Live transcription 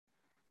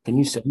Can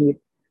you send me?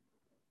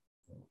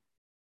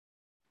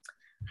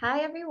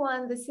 Hi,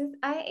 everyone. This is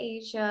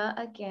Asia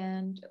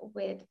again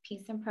with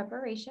Peace and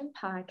Preparation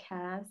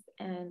Podcast.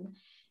 And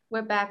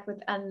we're back with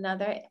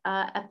another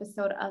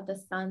episode of the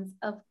Sons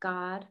of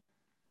God.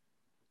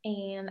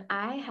 And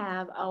I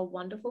have a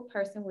wonderful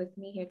person with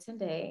me here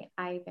today,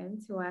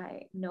 Yvens, who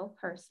I know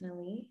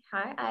personally.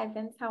 Hi,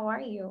 Yvens. How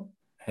are you?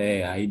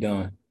 Hey, how you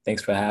doing?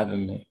 Thanks for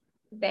having me.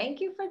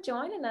 Thank you for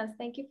joining us.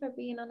 Thank you for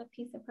being on the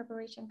Peace and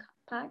Preparation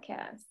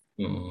Podcast.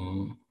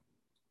 Mm,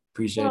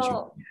 appreciate you.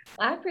 Well,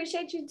 I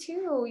appreciate you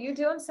too. You're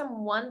doing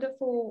some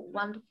wonderful,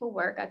 wonderful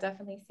work. I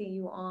definitely see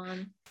you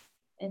on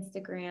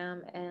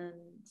Instagram, and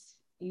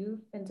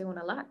you've been doing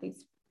a lot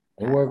these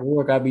What past.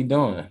 work I be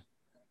doing?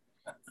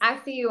 I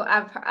see you.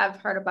 I've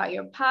heard about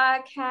your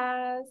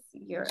podcast.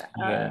 You're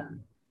Yeah,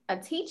 a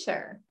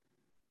teacher.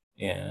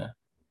 yeah.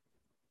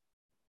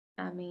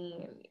 I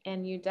mean,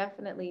 and you're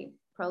definitely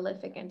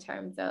prolific in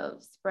terms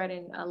of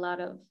spreading a lot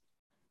of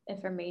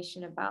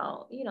information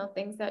about,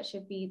 things that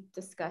should be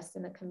discussed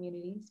in the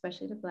community,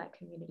 especially the Black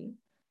community.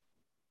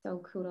 So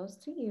kudos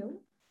to you and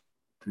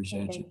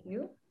Appreciate you. thank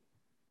you.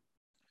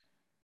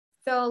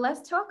 So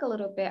let's talk a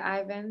little bit,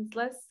 Ivans.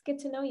 Let's get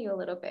to know you a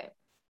little bit.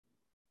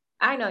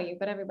 I know you,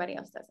 but everybody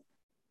else doesn't.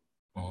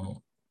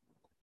 Mhm.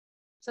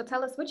 So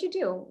tell us what you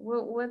do.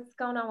 What's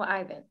going on with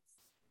Ivans?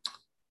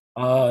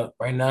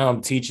 Right now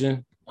I'm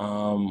teaching.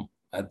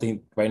 I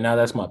think right now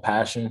that's my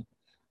passion.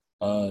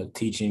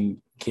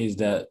 Teaching kids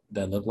that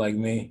look like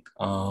me.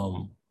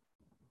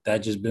 That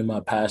just been my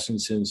passion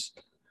since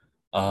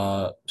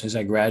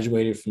I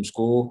graduated from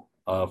school,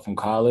 from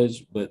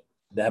college. But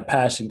that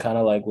passion kind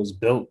of like was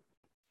built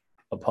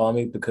upon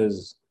me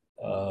because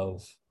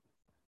of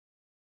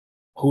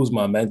who's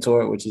my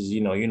mentor, which is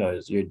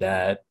is your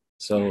dad.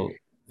 So Shout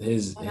out to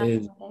his my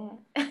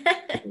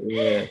dad.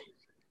 yeah.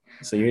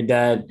 So your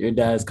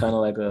dad's kind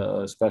of like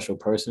a special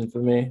person for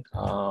me,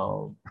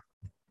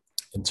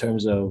 in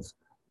terms of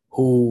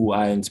who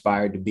I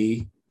inspired to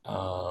be.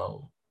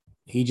 Um,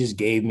 he just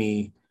gave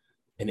me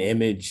an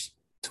image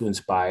to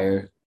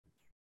inspire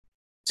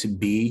to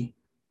be,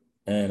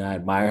 and I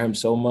admire him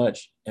so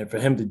much. And for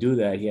him to do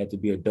that, he had to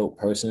be a dope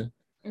person,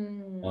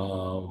 Mm,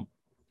 um,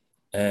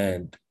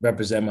 and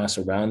represent my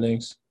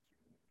surroundings.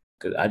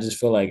 Because I just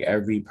feel like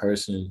every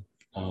person,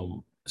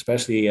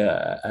 especially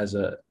as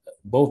a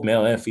both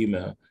male and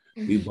female,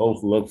 we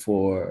both look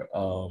for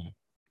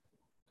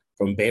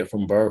from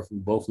birth. We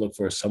both look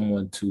for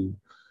someone to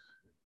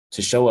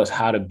show us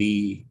how to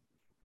be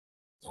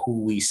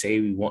who we say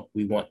we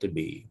want to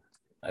be.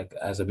 Like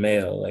as a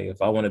male, like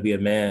if I want to be a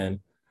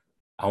man,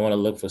 I want to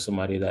look for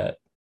somebody that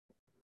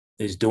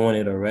is doing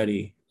it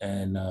already.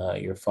 And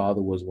your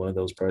father was one of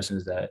those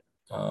persons that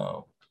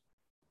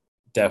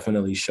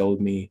definitely showed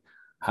me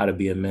how to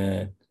be a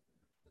man.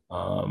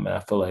 And I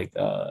feel like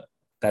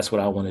that's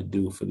what I want to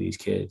do for these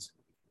kids.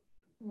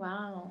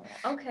 wow.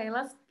 Okay,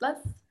 let's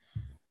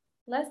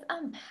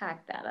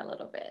unpack that a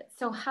little bit.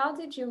 So how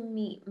did you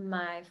meet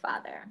my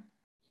father?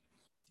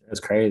 That's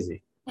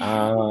crazy.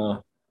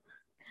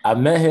 I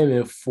met him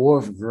in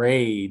fourth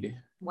grade,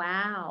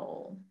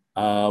 Wow.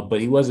 but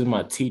he wasn't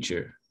my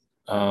teacher.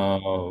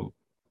 Okay.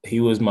 He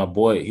was my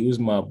boy. He was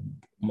my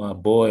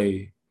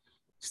boy's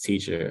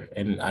teacher,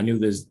 and I knew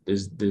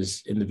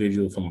this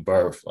individual from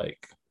birth.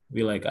 Like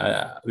we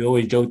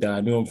always joke that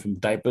I knew him from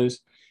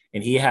diapers,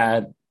 and he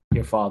had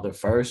your father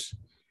first,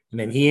 and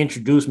then he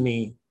introduced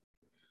me.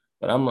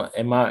 But I'm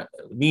and my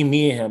me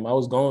and him, I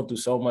was going through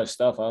so much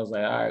stuff. I was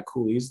like, all right,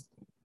 cool. He's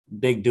a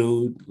big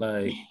dude.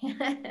 Like,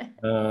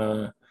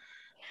 uh,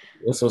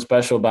 what's so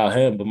special about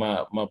him? But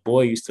my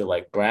boy used to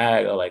like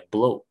brag or like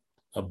bloat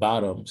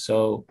about him.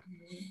 So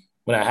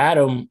when I had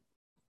him,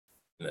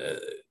 uh,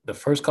 the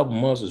first couple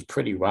months was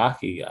pretty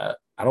rocky. I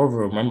don't even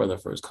remember the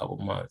first couple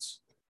months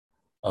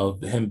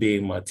of him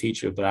being my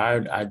teacher, but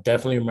I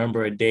definitely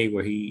remember a day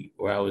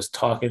where I was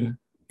talking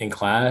in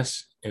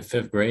class in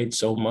fifth grade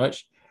so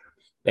much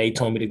that he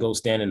told me to go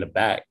stand in the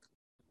back.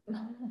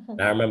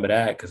 And I remember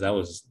that because that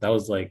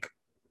was like,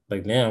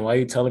 damn, why are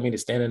you telling me to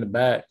stand in the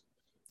back?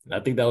 And I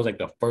think that was like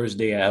the first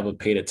day I ever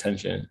paid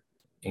attention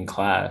in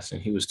class,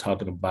 and he was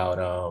talking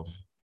about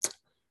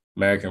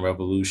American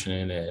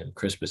Revolution and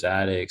Crispus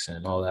Attucks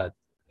and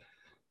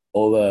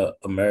all the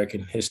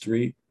American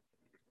history,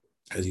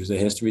 because he was a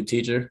history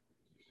teacher.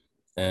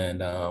 And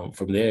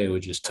from there, it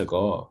just took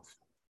off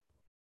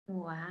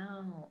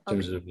Wow. in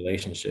Okay. terms of the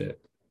relationship.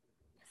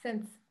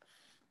 Since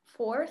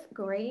fourth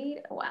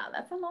grade? Wow,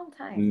 that's a long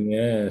time.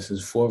 Yeah,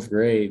 since fourth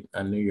grade,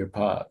 I knew your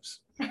pops.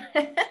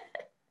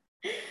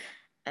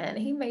 And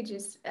he made you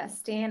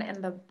stand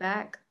in the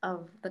back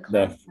of the The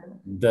classroom.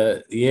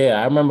 the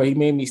yeah, I remember he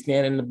made me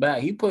stand in the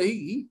back. He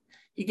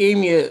gave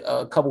me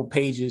a couple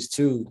pages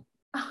too,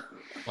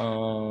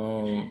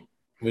 um,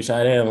 which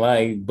I didn't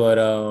like, but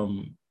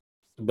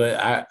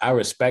I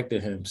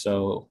respected him,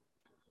 so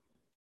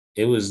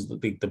it was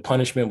the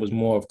punishment was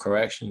more of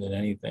correction than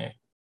anything.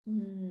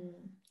 Mm.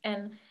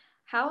 And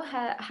how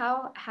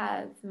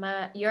has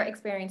my your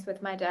experience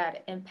with my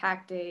dad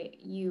impacted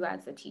you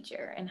as a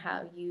teacher and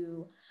how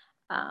you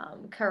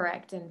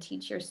correct and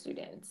teach your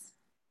students?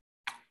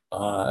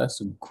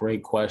 That's a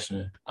great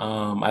question.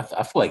 I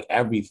feel like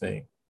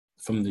everything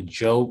from the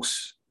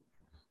jokes,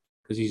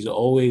 because he's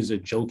always a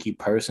jokey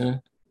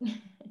person,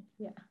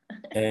 Yeah.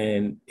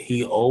 and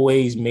he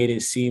always made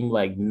it seem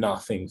like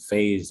nothing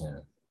fazed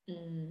him.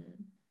 Mm.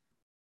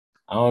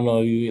 I don't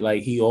know, you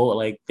like he all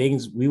like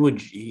things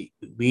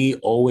we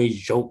always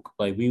joke,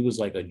 like we was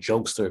like a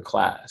jokester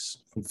class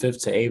from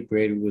fifth to eighth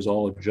grade. We was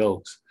all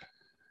jokes,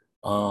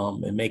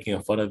 and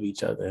making fun of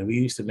each other. And we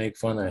used to make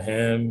fun of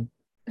him.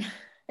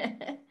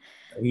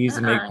 We used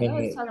to make You fun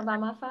was of talking about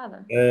my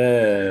father.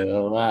 yeah, a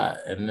lot.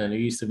 And then we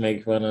used to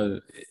make fun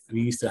of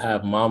we used to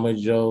have mama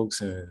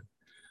jokes and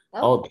Oh.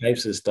 all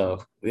types of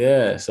stuff.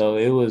 Yeah, so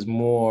it was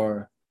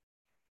more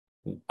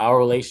our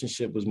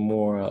relationship was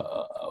more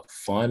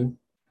fun.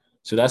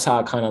 So that's how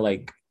I kind of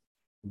like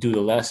do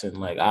the lesson.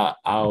 Like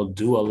I'll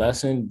do a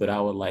lesson, but I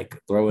would like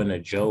throw in a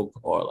joke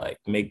or like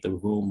make the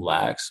room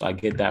lax. So I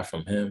get that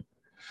from him.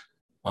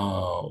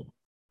 Um,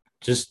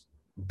 just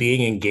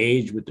being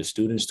engaged with the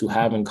students to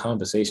having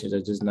conversations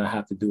that does not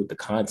have to do with the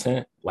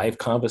content, life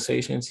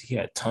conversations. He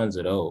had tons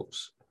of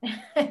those.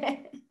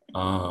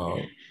 Um,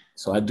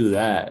 so I do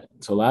that.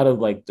 So a lot of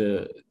like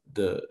the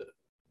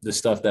the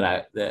stuff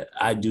that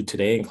I do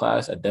today in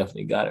class, I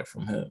definitely got it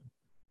from him.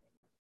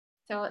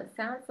 So it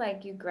sounds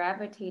like you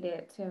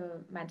gravitated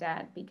to my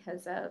dad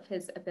because of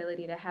his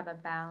ability to have a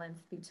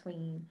balance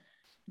between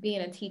being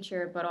a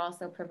teacher, but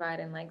also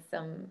providing like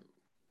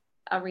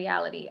a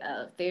reality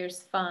of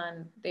there's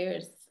fun,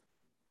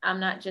 I'm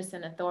not just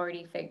an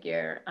authority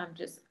figure,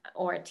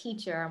 or a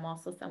teacher, I'm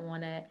also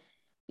someone that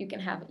you can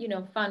have,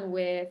 fun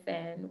with,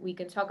 and we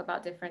can talk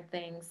about different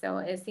things. So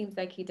it seems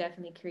like he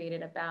definitely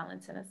created a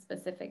balance and a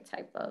specific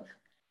type of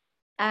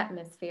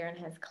atmosphere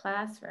in his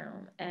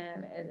classroom.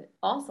 And it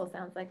also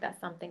sounds like that's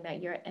something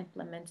that you're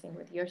implementing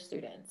with your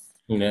students.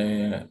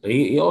 Yeah,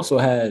 he also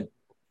had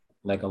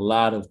like a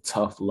lot of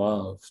tough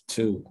love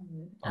too.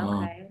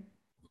 Okay.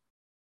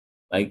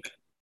 Like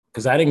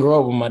because I didn't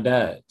grow up with my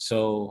dad,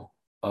 so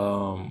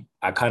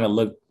I kind of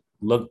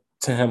looked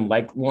to him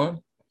like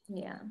one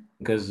Yeah.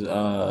 because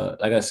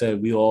like I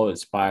said, we all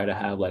aspire to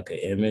have like an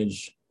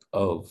image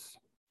of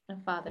A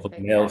father of a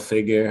male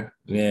figure.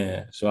 figure.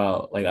 Yeah,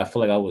 so I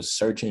feel like I was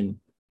searching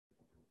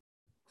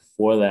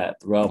for that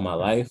throughout my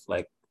life,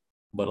 like,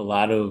 but a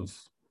lot of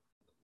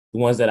the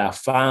ones that I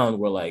found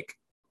were like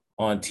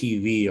on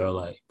TV or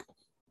like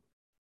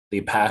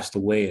they passed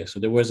away, so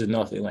there wasn't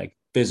nothing like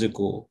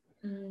physical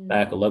that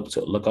I Mm,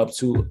 could look up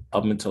to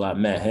up until I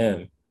met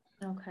him.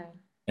 okay.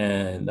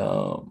 And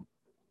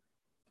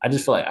I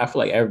feel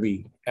like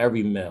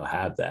every male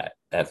have that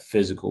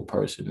physical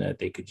person that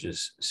they could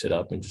just sit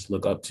up and just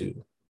look up to,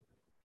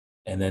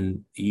 and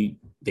then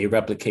they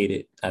replicate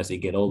it as they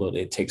get older.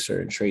 They take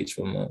certain traits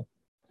from them.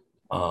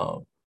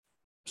 Um,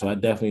 so I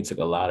definitely took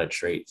a lot of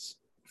traits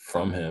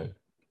from him.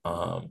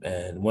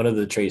 And one of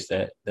the traits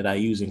that I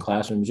use in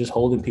classroom is just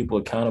holding people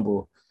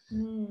accountable,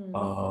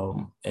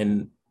 Mm,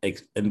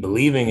 and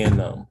believing in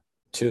them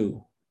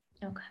too.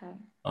 okay.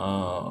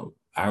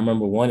 I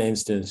remember one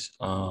instance.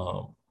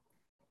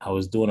 I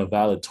was doing a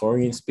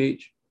valedictorian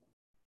speech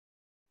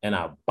and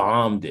I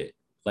bombed it.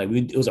 Like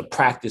it was a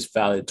practice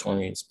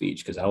valedictorian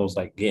speech because I was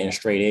like getting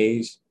straight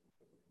A's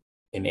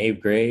in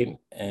eighth grade,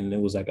 and it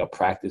was like a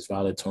practice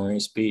valedictorian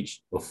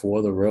speech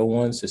before the real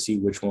ones to see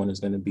which one is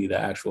going to be the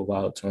actual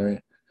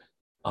valedictorian.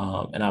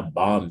 And I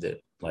bombed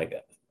it. Like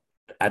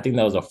I think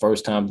that was the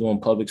first time doing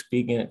public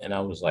speaking, and I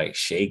was like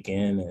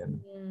shaking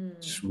and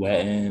Mm,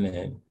 sweating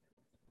and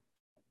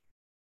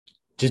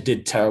just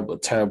did terrible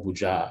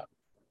job.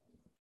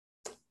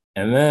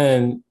 And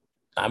then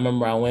I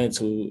remember I went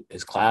to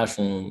his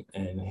classroom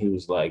and he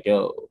was like,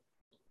 "Yo,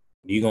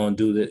 you gonna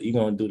do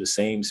the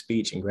same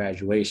speech in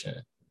graduation?"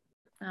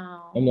 I'm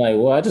oh. like,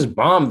 "Well, I just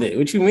bombed it.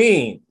 What you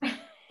mean?"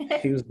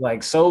 He was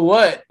like, "So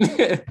what?"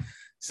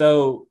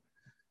 So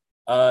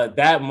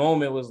that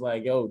moment was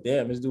like, "Yo,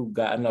 damn, this dude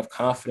got enough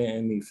confidence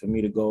in me for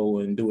me to go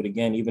and do it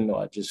again, even though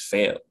I just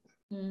failed."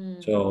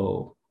 Mm,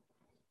 So,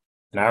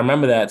 and I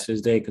remember that to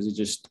this day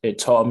because it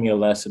taught me a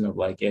lesson of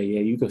like, yeah,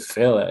 you could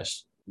fail at,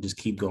 just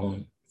keep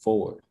going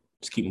forward,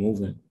 just keep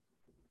moving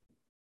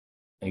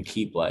and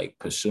keep like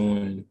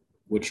pursuing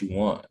what you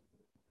want.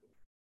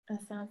 it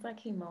sounds like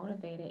he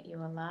motivated you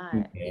a Yeah,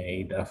 lot.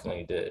 he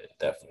definitely did.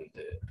 Definitely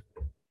did.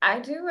 I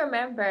do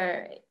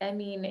remember, I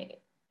mean,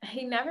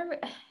 he never,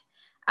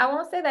 I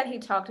won't say that he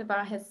talked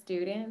about his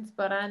students,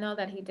 but I know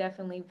that he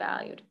definitely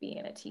valued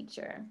being a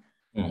teacher.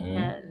 Mm-hmm.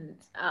 And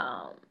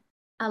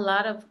a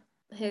lot of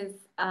his,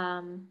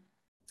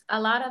 a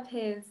lot of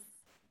his,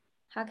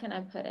 how can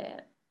I put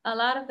it? A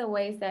lot of the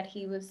ways that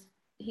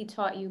he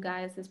taught you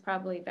guys is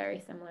probably very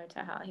similar to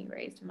how he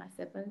raised my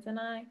siblings and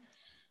I.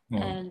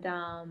 Mm-hmm.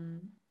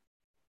 And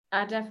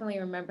I definitely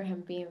remember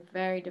him being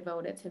very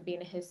devoted to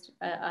being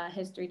a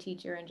history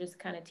teacher and just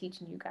kind of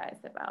teaching you guys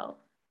about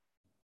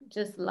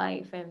just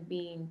life and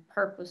being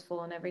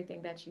purposeful in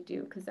everything that you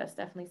do, because that's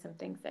definitely some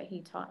things that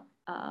he taught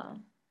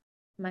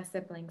my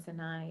siblings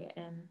and I.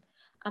 And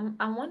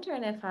I'm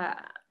wondering if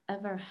I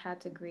ever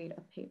had to grade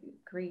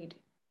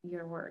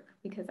your work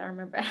because I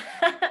remember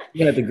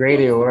You had to grade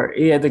he, your work.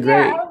 He had to yeah,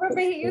 grade. I remember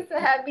he used to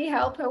have me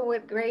help him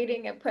with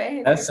grading and put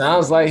his That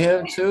sounds like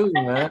information. him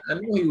too, man. I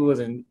knew he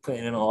wasn't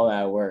putting in all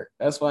that work.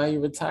 That's why he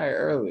retired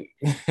early.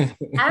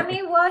 I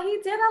mean, well, he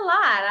did a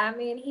lot. I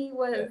mean,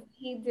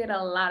 he did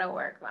a lot of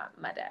work,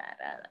 my dad.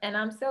 And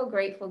I'm so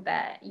grateful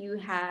that you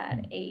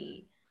had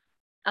a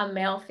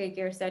male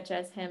figure such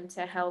as him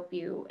to help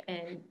you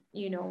and,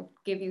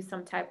 give you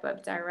some type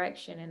of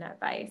direction and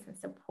advice and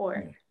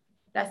support.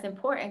 That's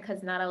important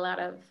because not a lot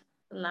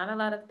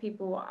of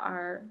people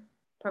are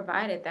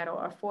provided that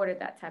or afforded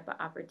that type of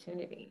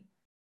opportunity.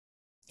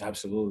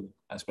 Absolutely,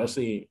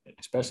 especially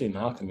in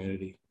our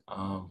community.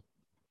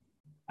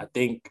 I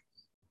think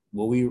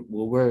what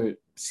we're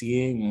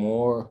seeing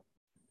more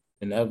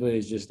than ever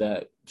is just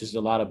a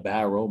lot of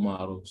bad role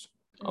models,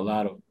 a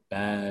lot of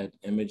bad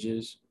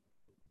images,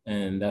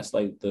 and that's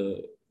like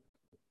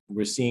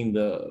we're seeing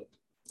the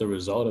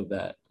result of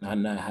that.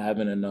 Not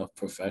having enough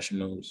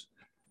professionals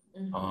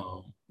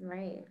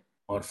Right.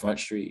 on Front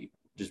Street,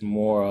 just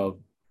more of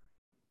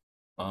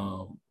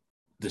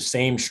the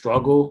same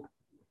struggle,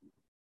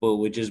 but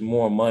with just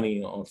more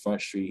money on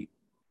Front Street.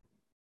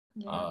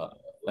 Yeah.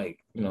 Like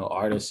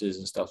artists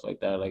and stuff like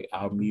that, like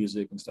our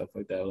music and stuff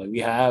like that. Like we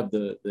have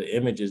the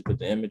images, but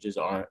the images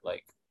aren't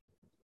like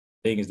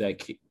things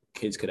that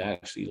kids could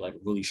actually like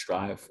really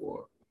strive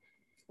for.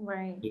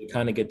 Right. You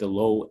kind of get the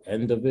low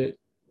end of it,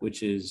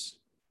 which is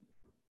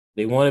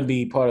they want to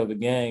be part of a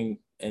gang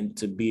and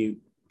to be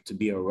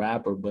a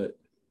rapper, but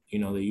they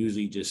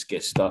usually just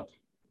get stuck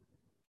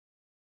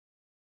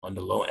on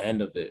the low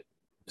end of it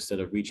instead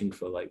of reaching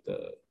for like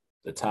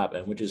the top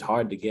end, which is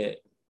hard to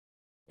get.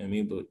 I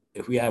mean, but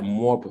if we have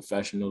more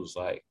professionals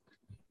like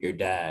your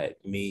dad,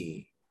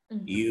 me,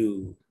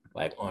 you,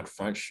 like on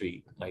Front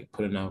Street, like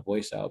putting our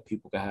voice out,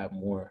 people can have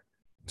more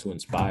to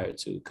inspire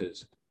to,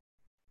 because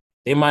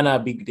they might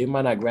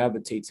not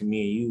gravitate to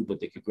me and you, but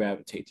they could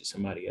gravitate to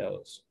somebody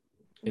else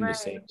in the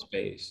same Right.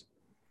 space.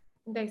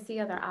 They see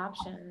other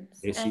options.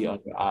 They see And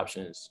other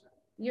options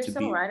you're to so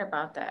be. right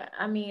about that.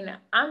 I mean,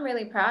 I'm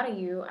really proud of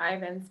you,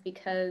 Ivans,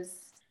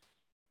 because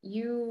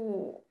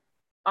you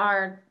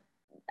are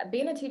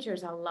being a teacher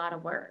is a lot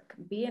of work.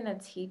 Being a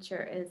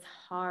teacher is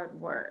hard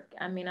work.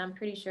 I mean, I'm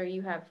pretty sure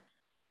you have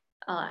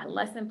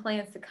lesson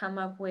plans to come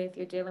up with.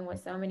 You're dealing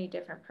with so many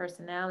different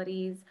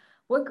personalities.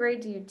 What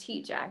grade do you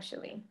teach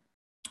actually?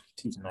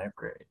 Teach ninth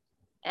grade.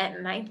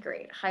 At ninth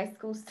grade, high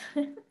school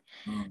student,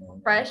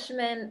 Um,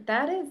 freshman.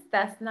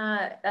 That's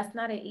not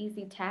an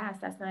easy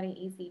task. That's not an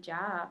easy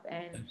job.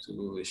 And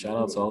Absolutely. Shout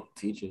out to you, all the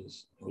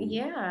teachers who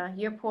yeah,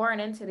 you're pouring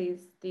into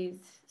these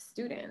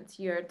students.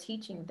 You're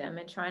teaching them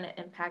and trying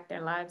to impact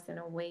their lives in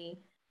a way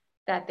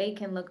that they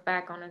can look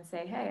back on and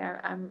say, "Hey,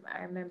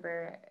 I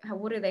remember.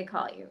 What do they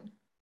call you?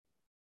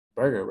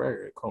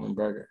 Burger, Coleman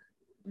Burger.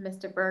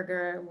 Mr.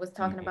 Berger was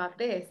talking Mhm. about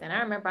this," and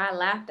I remember I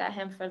laughed at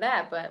him for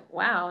that. But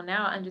wow,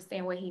 now I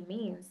understand what he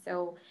means.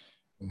 So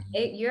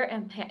Mhm. you're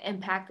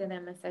impacting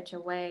them in such a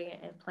way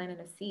and planting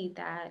a seed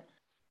that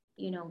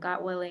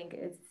God willing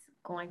is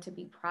going to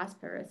be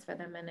prosperous for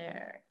them in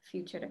their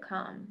future to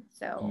come.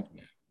 So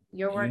Mhm.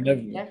 your And you work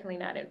is never, definitely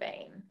not in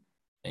vain.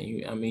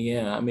 I mean,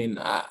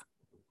 yeah,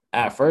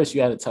 at first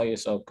you had to tell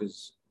yourself,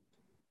 because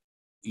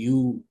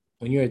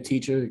when you're a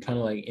teacher, you're kind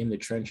of like in the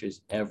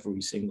trenches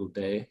every single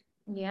day.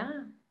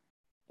 Yeah,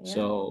 yeah,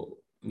 So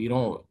you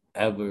don't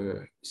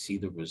ever see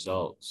the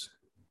results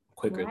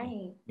quicker.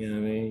 right. You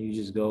know what I mean? You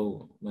just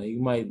go like you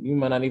might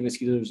not even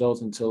see the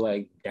results until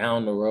like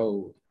down the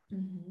road.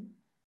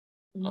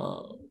 Mm-hmm.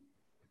 Mm-hmm.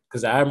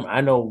 Because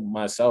I know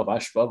myself, I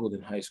struggled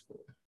in high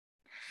school.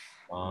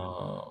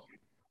 Um,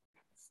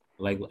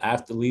 like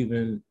after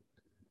leaving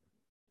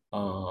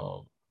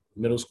um,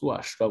 middle school,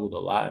 I struggled a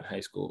lot in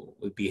high school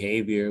with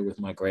behavior, with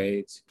my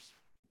grades,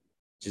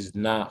 just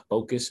not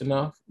focused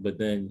enough. But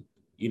then,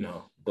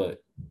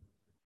 but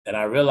and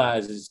I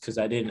realized it's because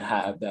I didn't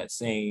have that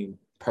same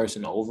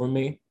person over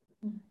me.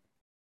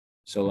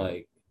 So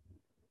like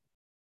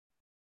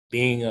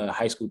being a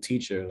high school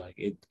teacher, like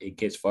it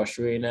gets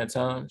frustrating at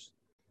times,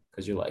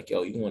 because you're like,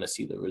 yo, you want to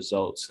see the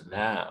results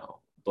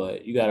now,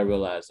 but you got to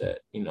realize that,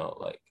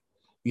 like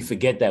we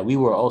forget that we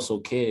were also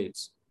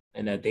kids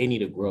and that they need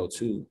to grow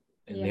too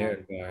in Yeah, their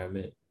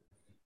environment,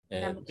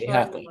 that and they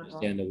have to maturity level.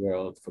 understand the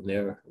world from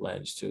their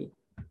lens too.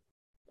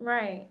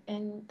 Right.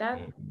 And that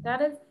Mhm.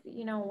 that is,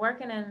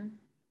 working in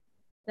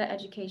the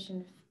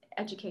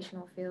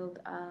educational field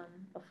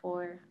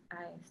before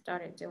I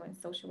started doing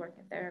social work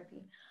and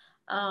therapy.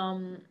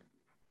 Um,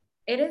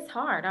 it is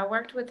hard. I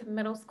worked with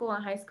middle school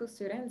and high school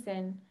students,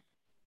 and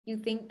you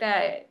think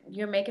that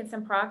you're making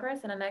some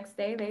progress, and the next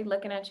day they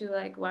looking at you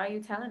like, "Why are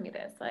you telling me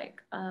this?"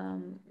 Like,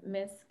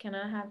 Miss, can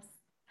I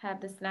have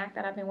the snack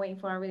that I've been waiting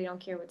for? I really don't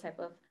care what type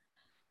of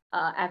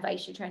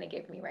advice you're trying to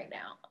give me right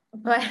now.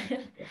 But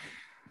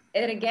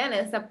it again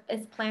is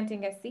it's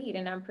planting a seed,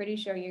 and I'm pretty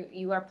sure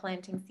you are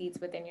planting seeds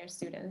within your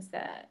students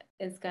that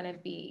is going to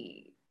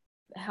be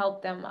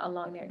help them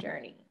along their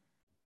journey.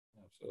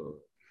 So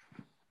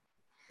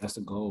that's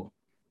the goal.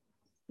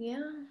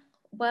 Yeah.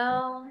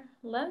 Well,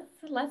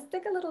 let's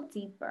dig a little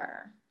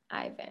deeper.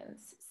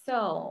 Ivens.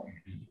 So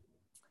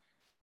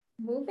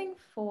moving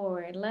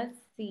forward, let's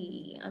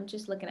see. I'm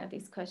just looking at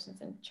these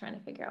questions and trying to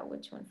figure out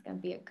which one's going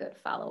to be a good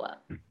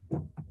follow-up.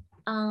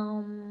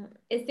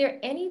 Is there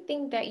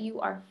anything that you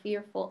are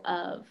fearful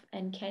of,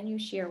 and can you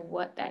share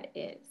what that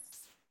is?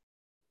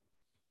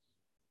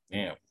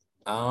 Damn.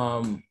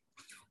 Um,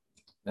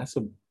 that's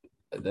a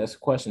that's a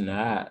question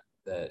that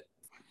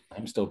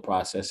I'm still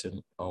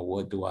processing on.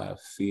 What do I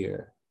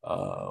fear?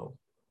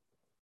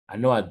 I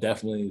know I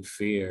definitely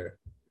fear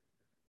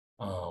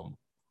um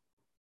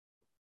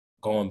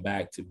going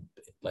back to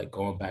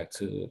going back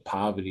to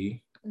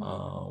poverty.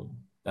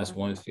 That's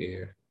one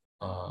fear.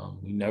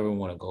 You never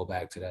want to go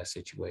back to that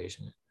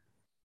situation.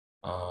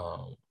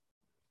 Um,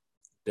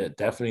 that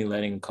definitely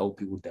letting a couple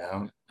people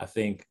down. I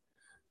think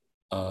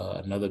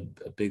another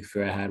big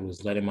fear I had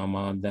was letting my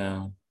mom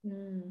down,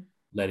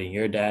 letting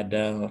your dad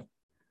down.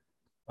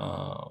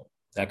 Uh,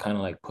 that kind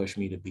of like pushed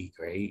me to be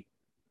great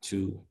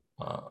too.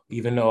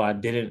 Even though I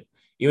didn't,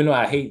 even though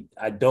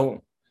I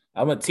don't,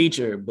 I'm a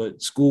teacher,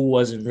 but school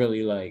wasn't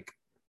really like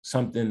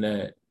something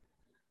that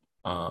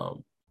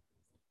um,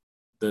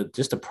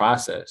 just the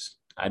process.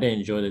 I didn't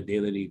enjoy the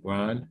daily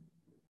grind.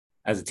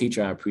 As a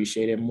teacher, I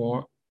appreciate it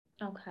more.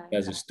 Okay.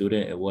 As a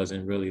student, it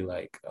wasn't really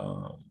like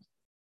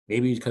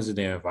maybe because of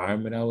the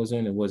environment I was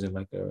in, it wasn't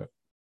like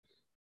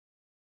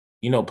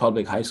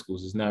public high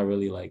schools. It's not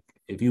really like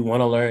if you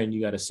want to learn, you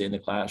got to sit in the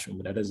classroom,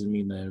 but that doesn't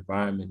mean the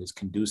environment is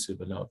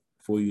conducive enough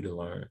for you to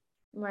learn.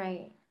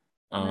 Right.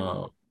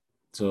 Um,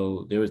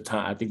 so there was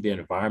time. I think the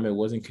environment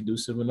wasn't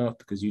conducive enough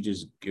because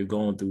you're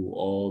going through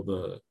all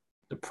the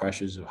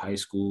pressures of high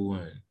school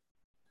and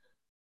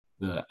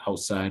the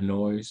outside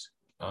noise.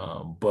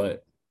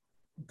 But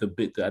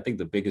I think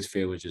the biggest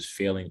fear was just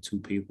failing two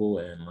people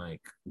and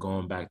like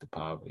going back to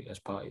poverty. That's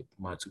probably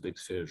my two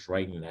biggest fears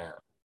right now.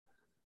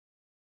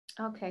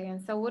 Okay.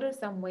 And so, what are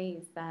some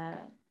ways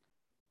that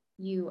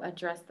you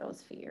address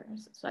those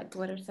fears? It's like,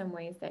 what are some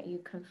ways that you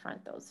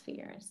confront those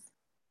fears?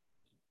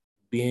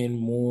 Being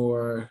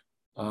more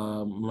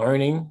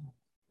learning,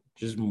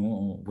 just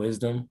more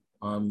wisdom,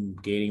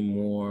 gaining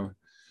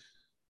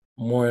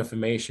more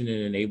information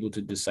and able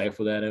to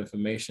decipher that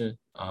information.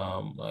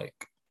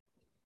 Like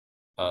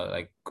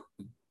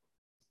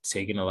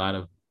taking a lot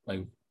of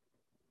like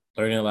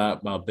learning a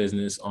lot about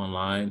business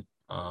online.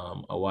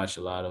 I watch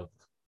a lot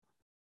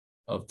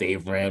of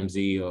Dave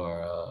Ramsey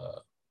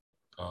or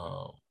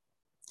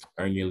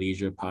Earn Your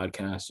Leisure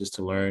podcast just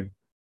to learn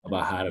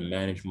about how to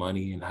manage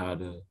money and how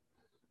to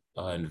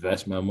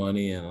invest my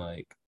money and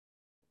like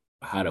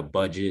how to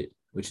budget,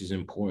 which is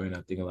important.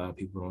 I think a lot of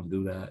people don't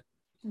do that.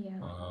 Yeah.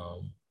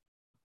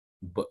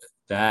 But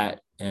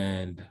that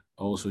and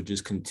also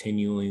just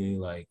continually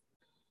like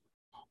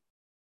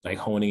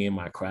honing in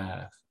my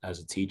craft as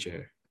a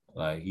teacher.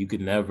 Like you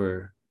could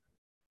never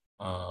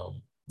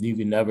be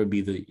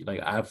the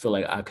like I feel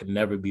like I could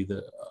never be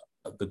the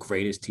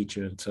greatest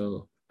teacher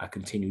until I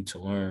continue to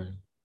learn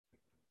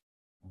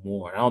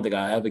more. And I don't think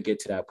I'll ever get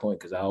to that point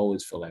because I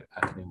always feel like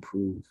I can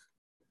improve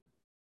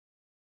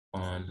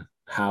on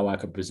how I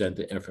could present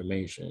the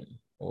information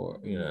or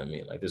you know what I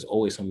mean? Like there's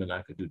always something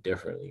I could do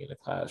differently in the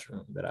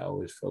classroom that I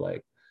always feel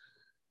like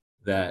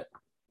that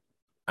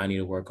I need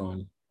to work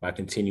on by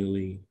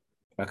continuing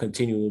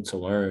to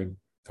learn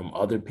from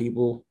other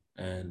people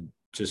and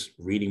just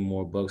reading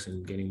more books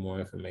and getting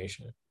more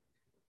information.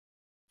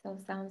 So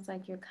it sounds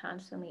like you're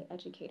constantly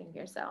educating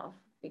yourself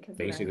because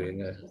Basically,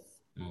 learning is yeah. just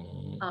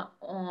Mm, an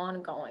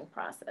ongoing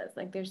process.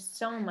 Like there's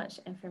so much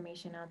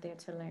information out there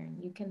to learn.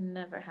 You can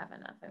never have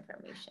enough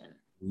information.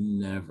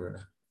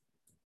 never.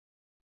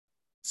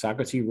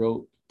 Socrates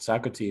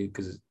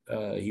because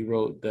he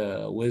wrote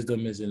the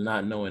wisdom is in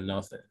not knowing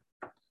nothing.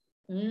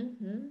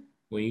 Mm-hmm.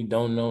 When you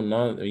don't know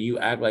none, or you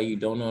act like you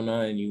don't know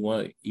none,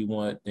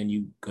 and then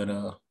you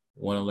gonna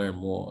want to learn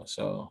more.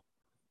 So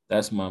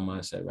that's my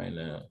mindset right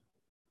now.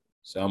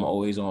 So I'm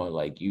always on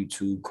like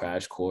YouTube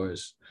crash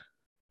course,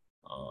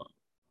 uh,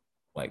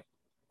 like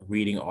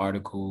reading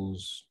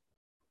articles,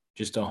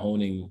 just to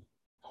honing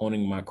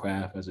my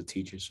craft as a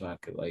teacher, so I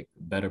could like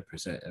better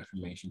present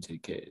information to the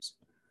kids.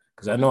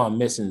 Because I know I'm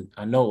missing.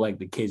 I know like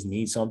the kids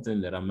need something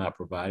that I'm not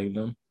providing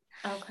them,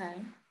 Okay.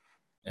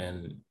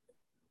 and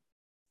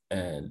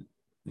and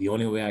the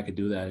only way I could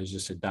do that is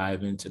just to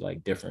dive into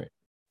like different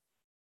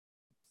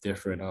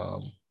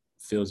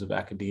fields of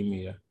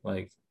academia,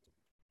 like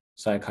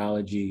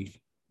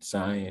psychology,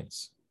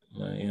 science. You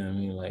know what I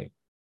mean? Like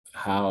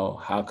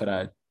how could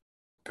I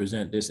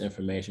present this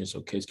information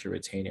so kids can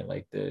retain it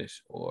like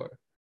this, or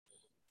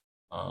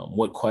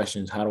what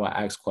questions? How do I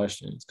ask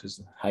questions?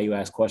 Because how you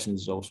ask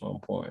questions is also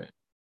important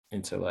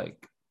into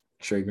like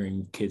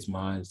triggering kids'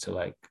 minds to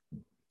like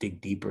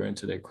dig deeper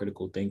into their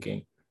critical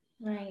thinking.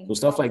 Right. So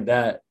stuff like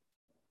that,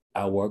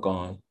 I work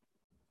on.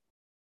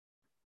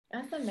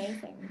 That's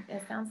amazing.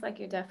 It sounds like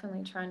you're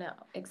definitely trying to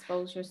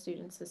expose your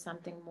students to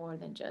something more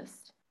than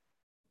just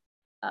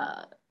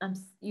uh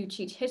you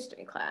teach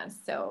history class.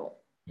 So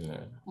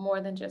Yeah, more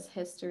than just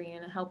history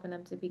and helping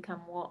them to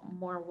become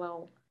more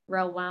well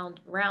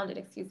rounded,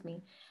 excuse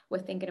me,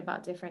 with thinking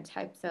about different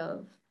types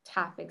of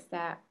topics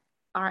that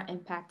are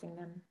impacting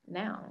them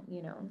now.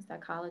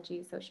 Psychology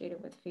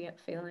associated with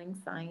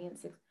feelings,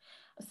 science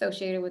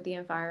associated with the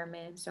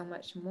environment, so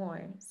much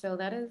more. So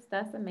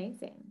that's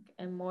amazing.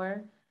 And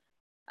more,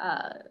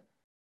 uh,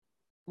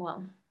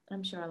 well,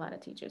 I'm sure a lot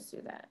of teachers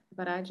do that,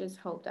 but I just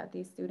hope that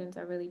these students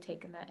are really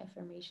taking that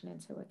information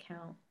into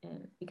account,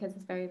 and because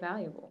it's very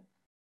valuable.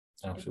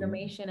 Absolutely.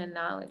 Information and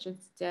knowledge is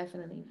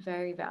definitely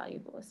very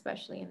valuable,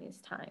 especially in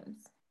these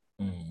times.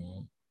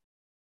 Mm-hmm.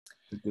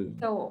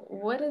 So,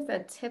 what is a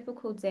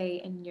typical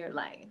day in your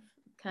life?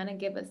 Kind of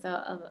give us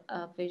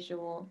a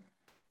visual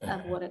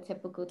of what a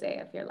typical day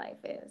of your life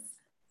is.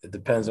 It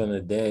depends on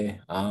the day.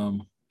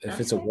 If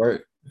it's a Okay.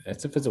 work,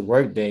 if it's a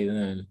work day,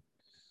 then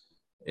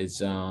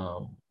it's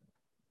um,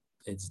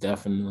 it's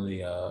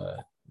definitely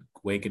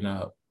waking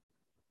up,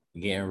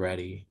 getting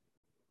ready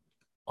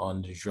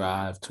on the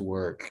drive to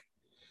work.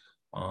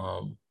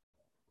 Um,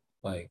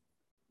 like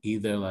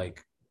either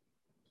like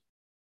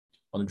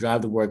on the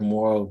drive to work,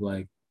 more of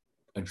like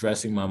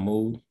addressing my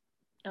mood.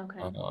 Okay.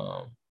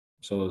 Um,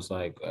 so it's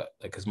like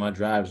because my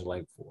drives are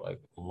like for like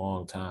a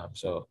long time.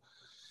 So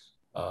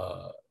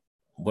uh,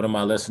 what am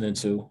I listening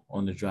to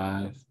on the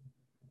drive?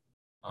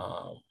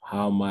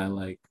 How am I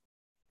like?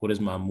 What is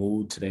my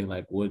mood today?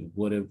 Like what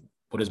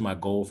is my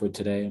goal for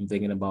today? I'm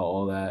thinking about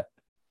all that,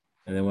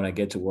 and then when I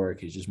get to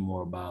work, it's just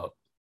more about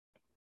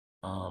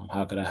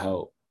how could I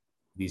help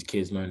these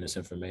kids learn this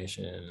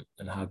information,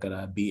 and how could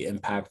I be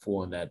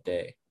impactful in that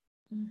day.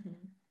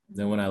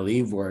 Then when I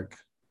leave work,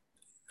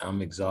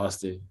 I'm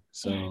exhausted,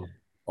 so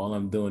all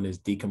I'm doing is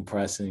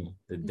decompressing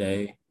the Mm-hmm.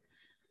 day,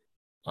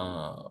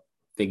 uh,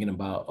 thinking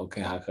about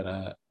okay, how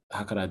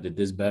could I did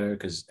this better?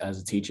 Because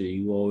as a teacher,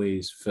 you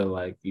always feel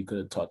like you could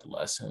have taught the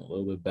lesson a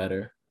little bit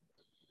better.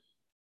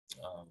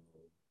 Um,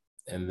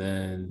 and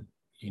then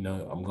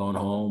I'm going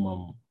home.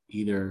 I'm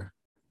either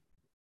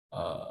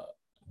uh,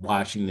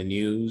 watching the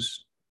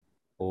news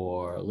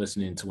or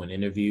listening to an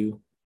interview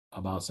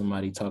about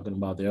somebody talking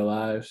about their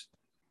lives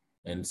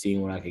and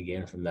seeing what I could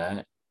gain from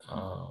that.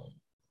 Um,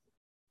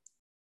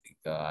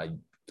 I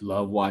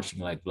love watching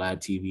like live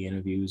TV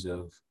interviews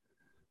of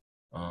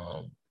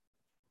um,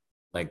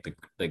 like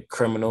the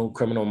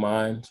criminal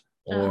minds,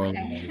 or Okay.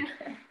 like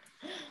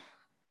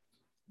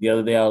the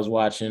other day I was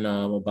watching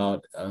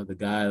about the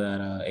guy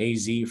that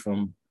AZ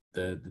from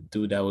the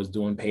dude that was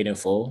doing Paid in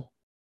Full.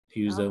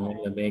 He was one of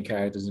Okay. the main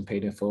characters in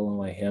Paid in Full, and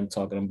like him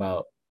talking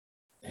about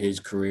his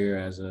career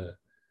as a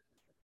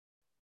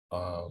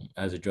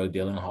drug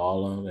dealer in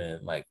Harlem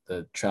and like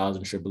the trials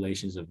and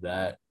tribulations of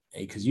that.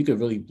 Because you could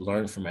really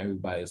learn from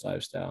everybody's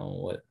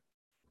lifestyle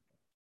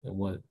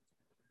and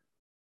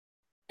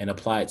and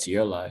apply it to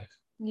your life.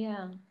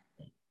 Yeah.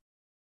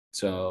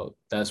 So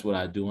that's what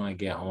I do when I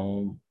get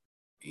home.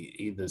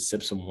 Either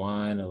sip some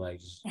wine or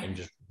and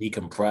just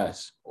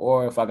decompress.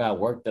 Or if I got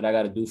work that I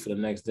got to do for the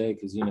next day,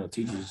 because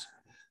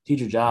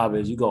teacher job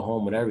is you go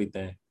home with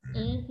everything.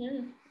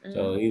 Mm-hmm.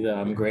 So Mm-hmm. either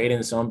I'm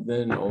grading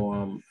something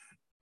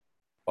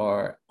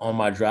or on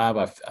my drive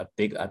I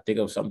think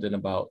of something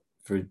about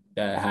for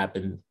that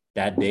happened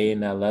that day in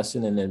that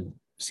lesson, and then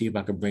see if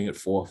I could bring it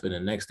forth in the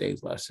next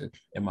day's lesson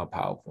in my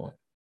PowerPoint.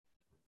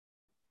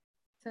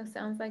 So it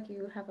sounds like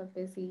you have a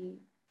busy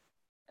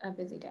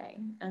day.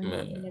 I mean, being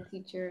a Man,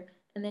 teacher,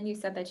 and then you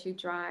said that you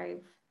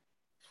drive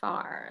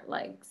far.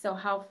 Like, so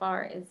how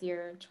far is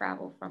your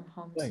travel from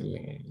home like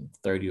to?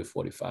 30 or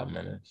 45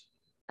 minutes.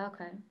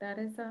 Okay,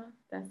 that's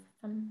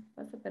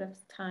a bit of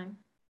time.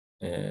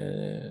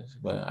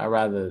 But I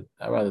rather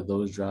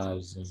those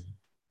drives than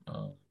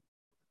um,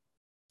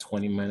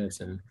 20 minutes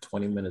and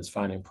 20 minutes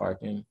finding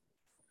parking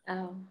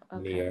Oh,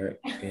 in New okay. York.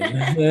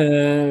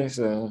 And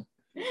so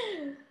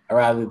I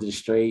rather the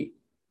straight,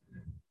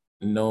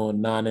 no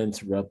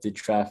non-interrupted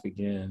traffic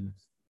and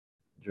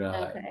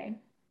drive. Okay,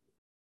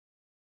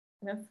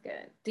 that's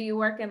good. Do you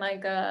work in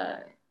like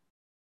a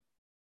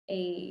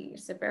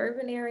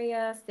suburban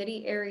area,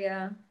 city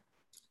area?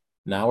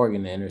 Now I work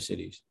in the inner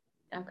cities.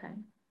 Okay.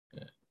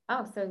 Yeah.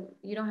 Oh, so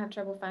you don't have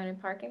trouble finding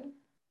parking?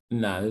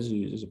 Nah, this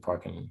is a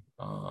parking.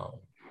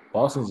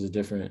 Boston's is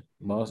different.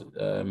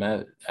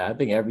 I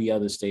think every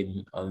other state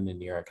other than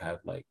New York have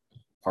like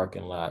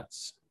parking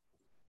lots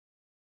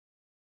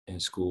in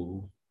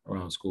school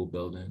around school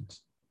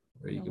buildings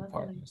where you Well, can that's a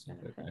park nice and stuff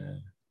like benefit.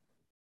 that.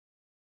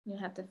 You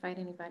don't have to fight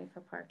anybody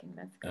for parking.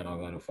 That's I good.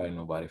 don't gotta fight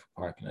nobody for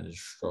parking. I just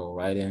stroll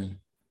right in.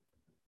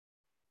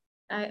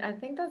 I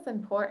think that's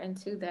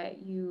important too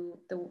that you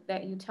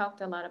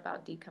talked a lot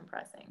about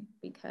decompressing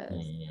because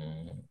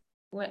Mm,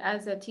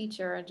 as a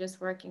teacher and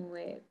just working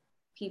with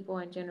people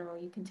in general,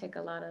 you can take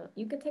a lot on.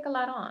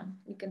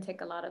 You can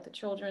take a lot of the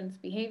children's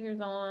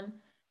behaviors on,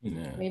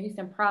 yeah, maybe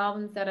some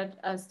problems that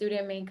a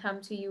student may come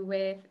to you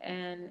with,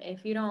 and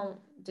if you don't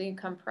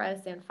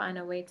decompress and find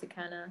a way to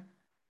kind of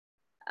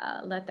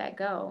let that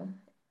go,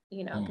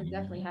 it could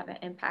definitely mm, have an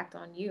impact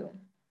on you.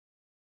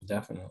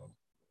 definitely,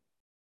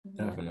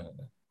 Yeah.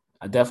 definitely.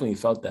 I definitely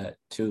felt that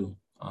too.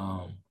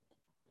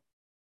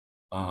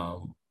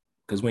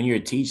 Because when you're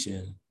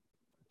teaching,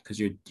 because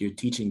you're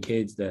teaching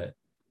kids that,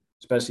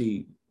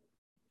 especially,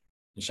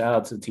 shout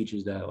out to the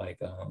teachers that like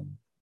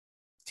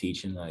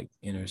teaching like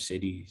inner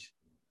city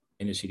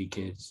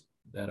kids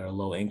that are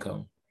low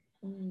income.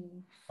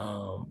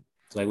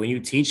 It's like when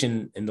you teach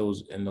in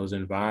those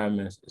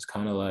environments, it's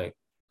kind of like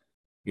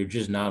you're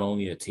just not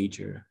only a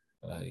teacher,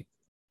 like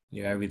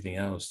you're everything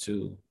else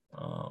too.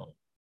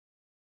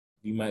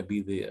 You might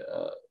be the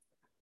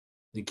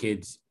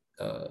kid's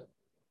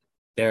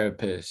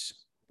therapist,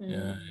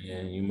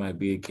 and you might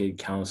be a kid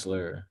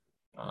counselor.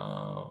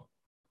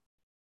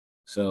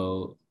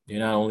 So you're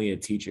not only a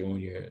teacher when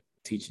you're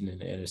teaching in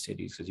the inner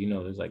cities, because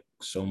there's like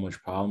so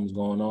much problems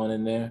going on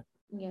in there.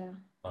 Yeah.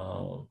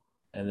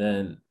 And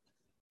then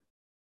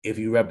if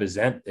you look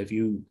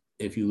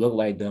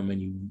like them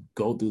and you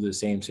go through the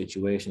same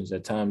situations,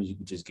 at times you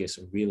can just get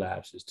some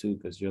relapses too,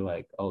 because you're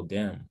like, oh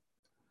damn,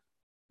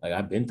 like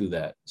I've been through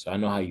that, so I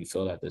know how you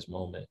feel at this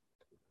moment.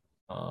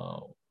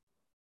 But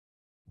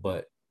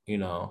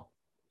you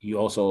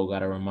also got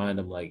to remind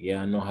them, like,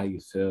 yeah, I know how you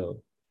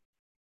feel.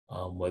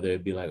 Whether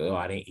it be like, oh,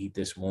 I didn't eat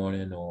this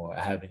morning, or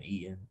I haven't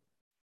eaten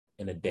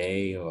in a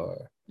day,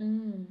 or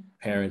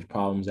parents'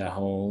 problems at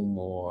home,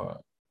 or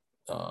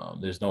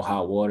there's no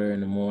hot water in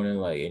the morning,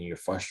 like, and you're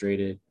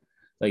frustrated,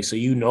 like, so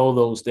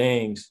those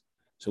things.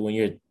 So when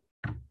you're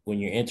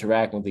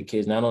interacting with the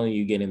kids, not only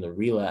you getting the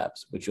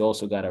relapse, but you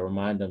also got to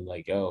remind them,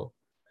 like, yo,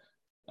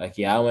 like,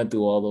 yeah, I went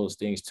through all those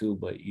things too,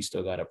 but you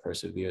still got to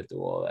persevere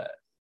through all that.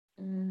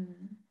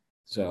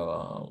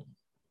 So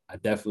I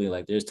definitely,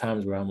 like, there's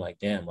times where I'm like,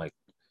 damn, like,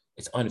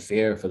 it's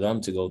unfair for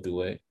them to go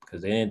through it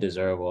because they didn't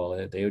deserve all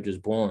that. They were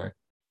just born.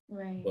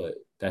 Right. But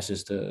that's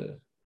just how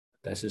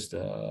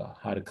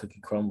the cookie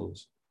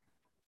crumbles.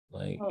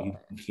 Like, we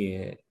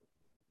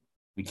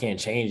can't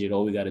change it.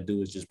 All we got to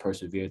do is just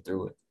persevere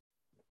through it.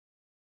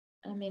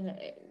 I mean,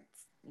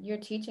 you're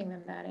teaching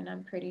them that, and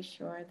I'm pretty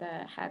sure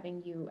that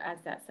having you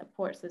as that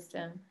support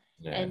system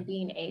and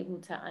being able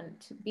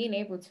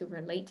to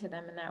relate to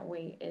them in that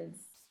way is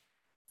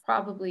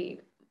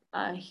probably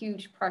a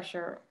huge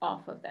pressure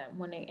off of them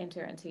when they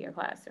enter into your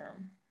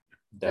classroom.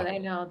 So they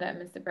Definitely. know that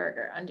Mr.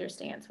 Berger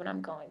understands what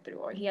I'm going through,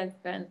 or he has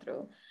been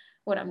through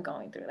what I'm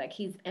going through. Like,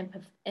 he's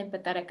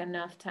empathetic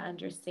enough to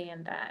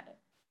understand that,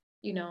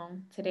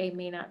 today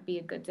may not be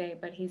a good day,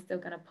 but he's still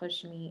going to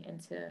push me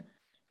into,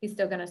 he's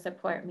still going to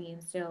support me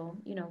and still,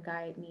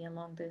 guide me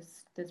along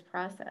this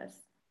process.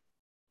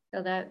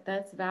 So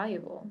that's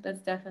valuable.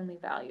 That's definitely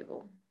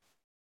valuable.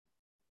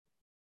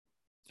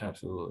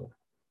 Absolutely.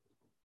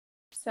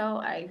 So,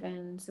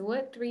 Ivans,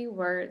 what 3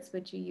 words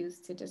would you use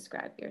to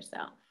describe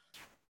yourself?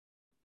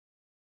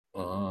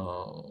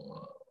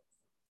 Um,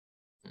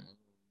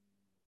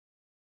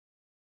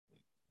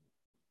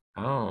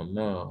 I don't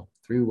know.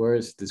 3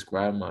 words to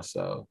describe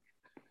myself.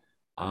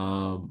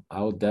 I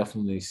would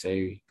definitely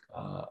say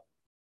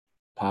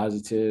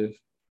positive.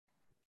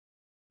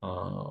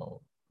 Um,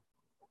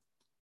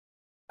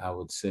 I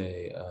would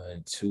say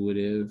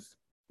intuitive.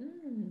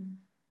 Mm.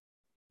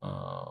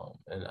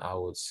 And I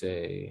would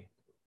say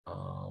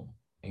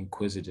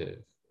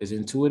inquisitive. Is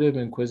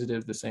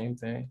inquisitive the same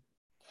thing?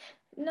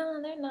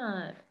 No, they're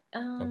not.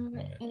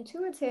 Okay.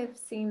 Intuitive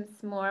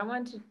seems more.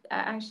 I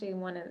actually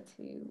wanted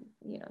to,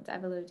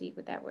 dive a little deep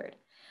with that word.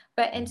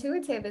 But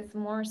intuitive is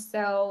more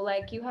so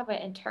like you have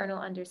an internal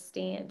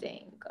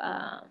understanding.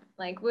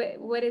 Like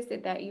what is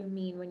it that you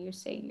mean when you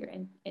say you're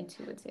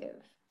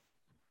intuitive?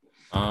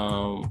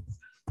 Um,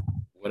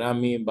 what I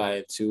mean by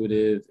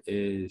intuitive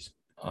is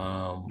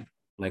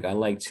like I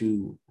like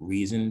to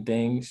reason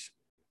things.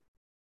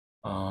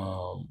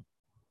 Um,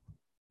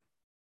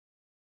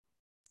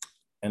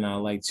 and I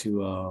like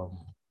to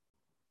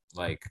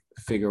like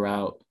figure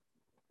out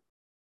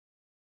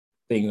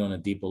things on a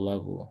deeper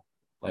level,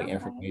 like Okay.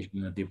 information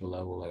on a deeper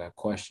level. Like I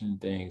question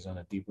things on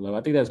a deeper level.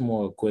 I think that's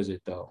more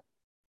inquisitive though.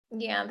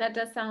 Yeah, that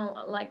does sound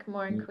like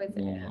more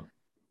inquisitive. More,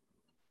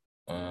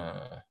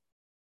 uh,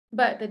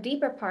 But the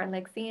deeper part,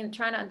 like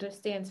trying to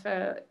understand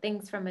for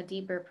things from a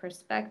deeper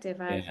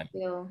perspective, I yeah,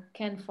 feel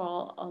can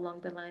fall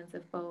along the lines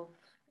of both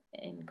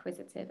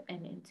inquisitive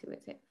and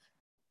intuitive.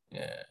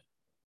 yeah.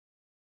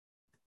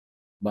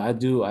 But I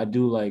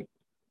do like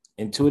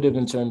intuitive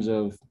in terms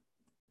of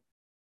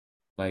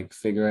like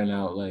figuring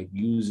out, like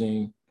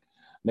using.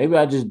 Maybe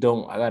I just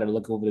don't. I gotta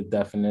look over the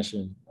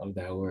definition of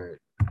that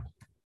word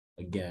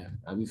again.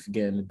 I'll be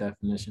forgetting the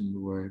definition of the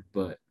word,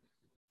 but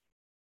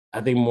I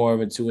think more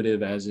of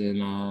intuitive as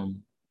in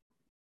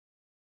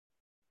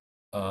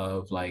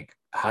of like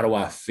how do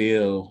I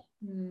feel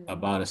Hmm.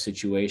 about a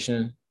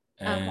situation,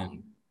 Okay.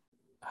 and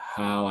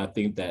how I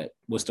think that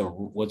what's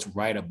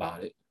right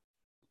about it,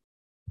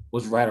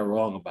 what's right or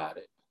wrong about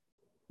it,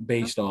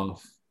 based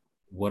off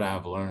what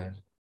I've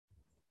learned.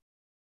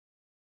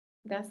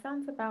 That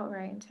sounds about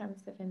right in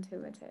terms of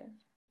intuitive.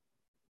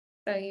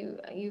 So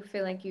you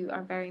feel like you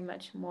are very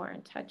much more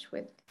in touch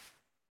with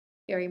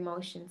your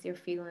emotions, your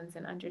feelings,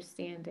 and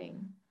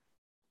understanding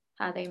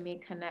how they may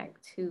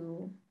connect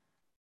to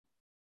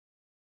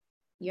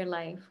your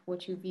life,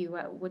 what you view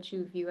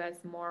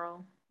as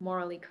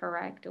morally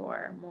correct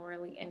or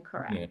morally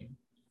incorrect. Yeah,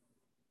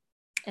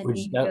 And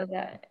which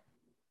that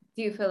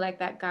do you feel like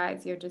that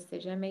guides your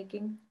decision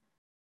making?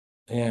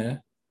 yeah,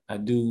 I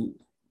do.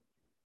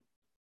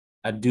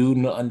 I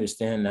do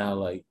understand now,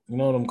 like, you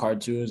know them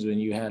cartoons when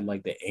you had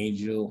like the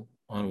angel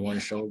on one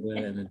shoulder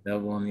and the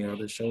devil on the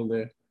other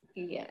shoulder.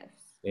 Yes.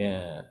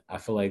 Yeah, I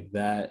feel like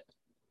that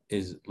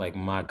is like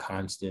my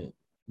constant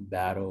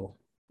battle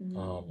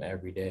Mm,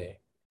 every day.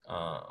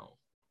 Um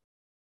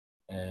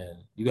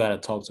and you gotta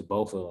talk to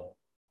both of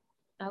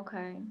them.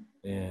 okay.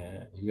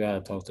 Yeah, you gotta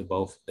talk to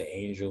both the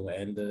angel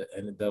and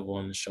the devil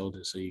on the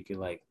shoulder so you can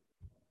like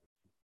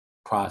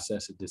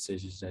process the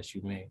decisions that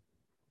you make.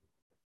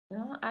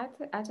 No, I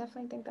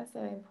definitely think that's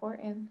an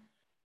important, Mm,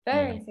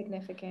 very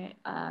significant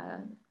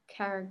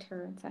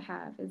character to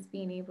have is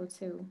being able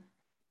to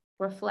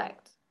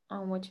reflect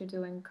on what you're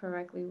doing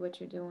correctly, what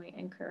you're doing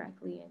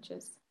incorrectly, and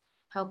just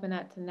helping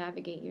that to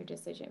navigate your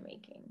decision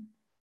making.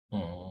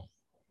 mm,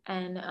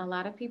 And a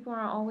lot of people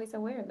aren't always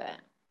aware of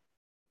that.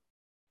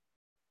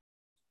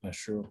 that's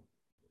true.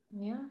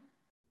 Yeah.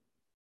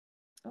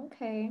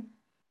 Okay.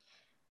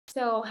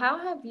 So, how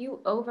have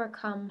you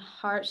overcome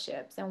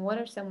hardships and what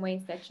are some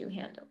ways that you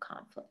handle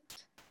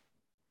conflict?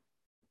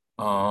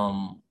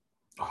 Um,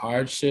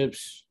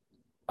 Hardships.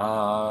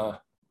 Uh,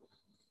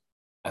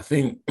 I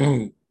think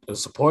the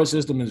support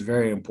system is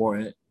very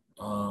important.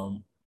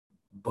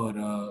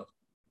 But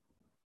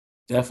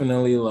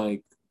definitely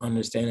like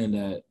understanding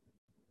that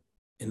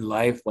in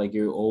life, like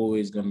you're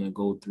always gonna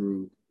go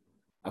through.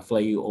 I feel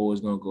like you're always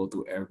gonna go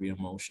through every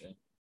emotion.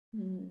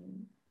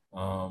 Hmm.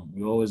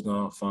 You're always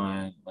gonna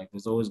find like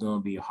there's always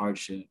gonna be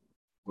hardship,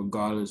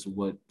 regardless of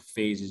what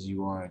phases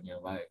you are in your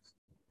life.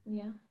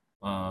 Yeah.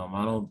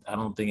 I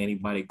don't think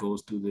anybody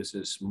goes through this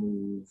as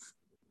smooth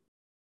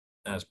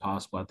as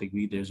possible. I think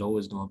there's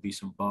always gonna be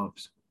some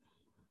bumps.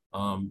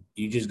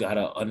 You just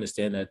gotta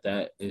understand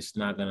that it's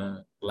not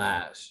gonna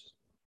last.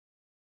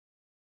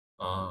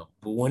 But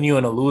when you're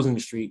in a losing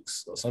streak,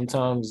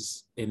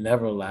 sometimes it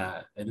never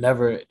lasts.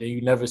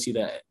 You never see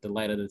the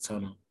light of the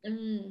tunnel.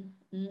 Mm.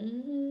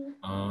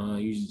 Hmm.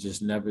 You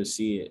just never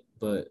see it.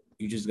 But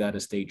you just gotta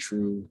stay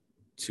true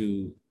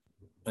to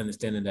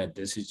understanding that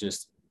this is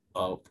just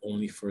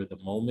only for the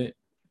moment,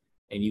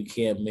 and you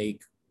can't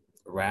make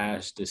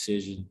rash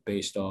decisions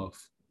based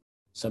off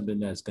something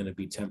that's gonna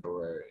be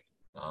temporary.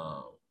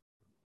 Um,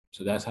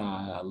 so that's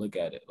how I look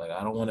at it. Like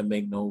I don't want to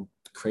make no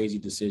crazy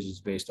decisions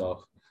based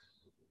off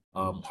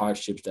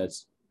hardships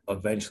that's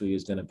eventually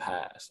is gonna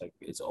pass. Like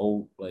it's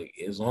old. Like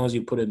as long as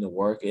you put in the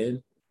work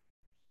in,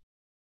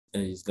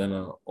 and it's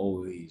gonna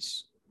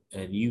always.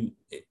 And you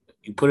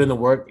put in the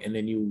work, and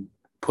then you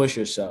push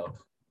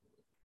yourself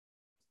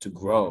to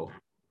grow.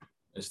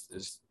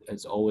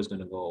 It's always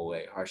gonna go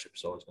away.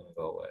 Hardship's always gonna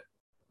go away.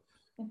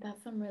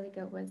 That's some really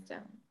good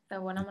wisdom.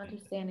 So, what I'm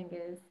understanding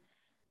is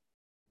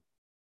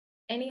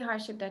any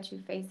hardship that you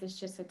face is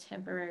just a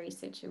temporary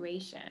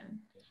situation,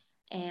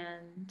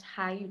 and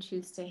how you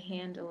choose to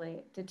handle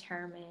it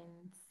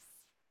determines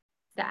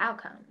the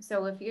outcome.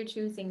 So, if you're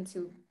choosing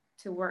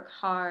to work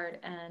hard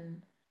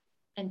and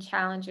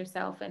challenge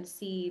yourself and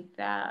see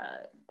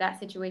that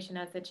situation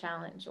as a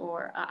challenge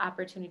or an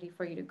opportunity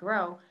for you to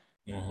grow,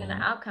 then the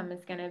Mm-hmm. outcome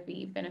is going to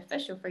be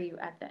beneficial for you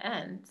at the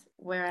end.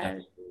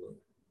 Whereas Absolutely.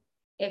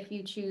 if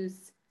you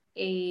choose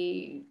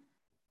a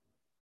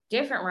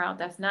different route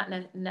that's not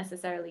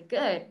necessarily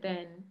good,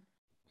 then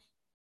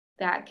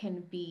that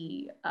can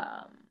be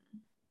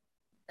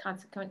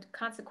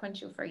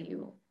consequential for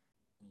you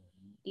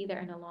Mhm. either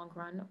in the long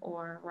run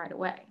or right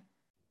away.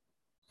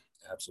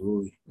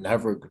 Absolutely.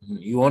 Never.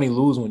 You only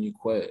lose when you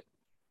quit.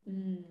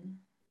 Mm,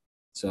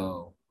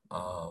 So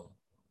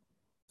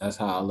that's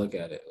how I look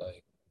at it.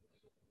 Like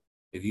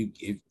if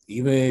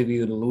even if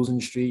you're in a losing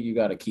streak, you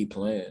got to keep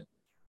playing.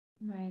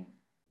 right.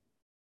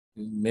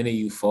 The minute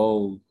you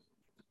fold,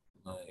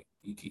 like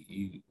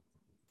you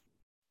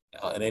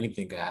and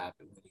anything can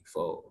happen when you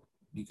fold.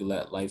 You can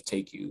let life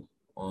take you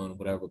on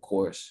whatever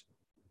course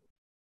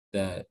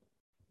that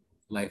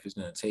life is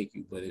going to take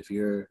you. But if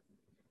you're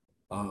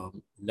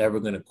never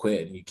going to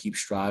quit and you keep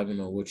striving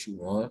on what you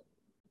want,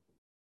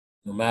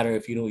 no matter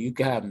if you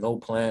can have no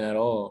plan at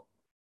all,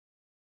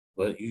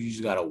 but you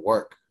just got to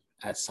work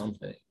at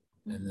something.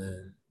 And Mhm.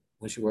 then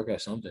once you work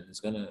at something, it's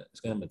gonna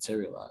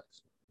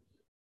materialize.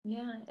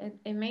 Yeah,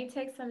 it may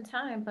take some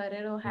time, but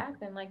it'll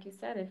happen. Like you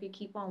said, if you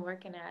keep on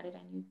working at it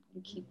and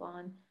you keep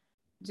on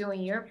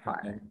doing your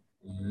part.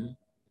 Mm-hmm.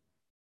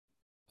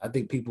 I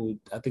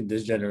think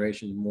this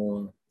generation is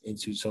more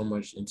into so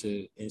much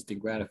into instant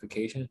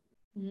gratification.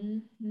 Yeah.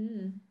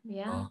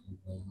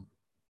 Um,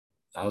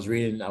 I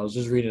was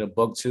just reading a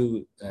book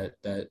too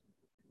that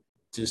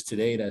just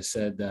today that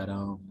said that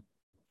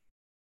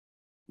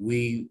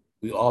we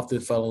often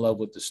fell in love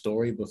with the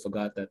story, but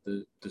forgot that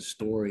the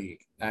story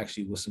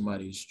actually was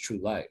somebody's true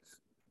life,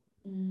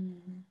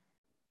 Mm,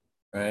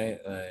 right?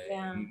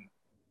 yeah.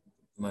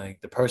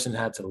 Like the person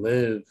had to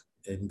live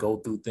and go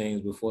through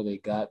things before they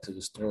got to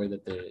the story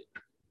that they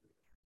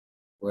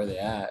where they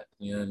at.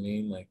 You know what I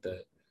mean? Like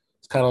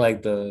it's kind of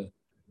like the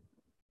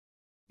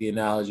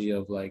analogy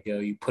of like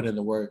you put in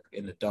the work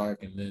in the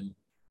dark, and then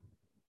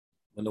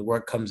when the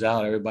work comes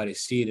out, everybody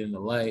see it in the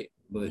light,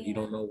 but you Yeah.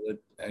 don't know what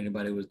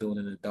anybody was doing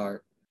in the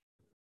dark.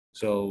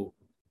 So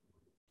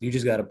You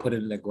just got to put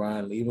it in the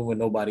grind, even when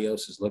nobody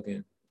else is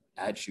looking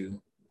at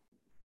you.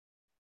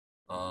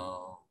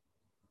 Um,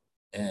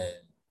 and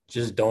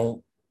just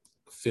don't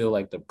feel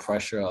like the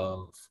pressure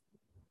of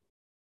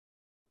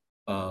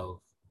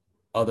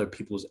other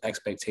people's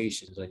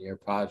expectations on your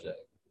project.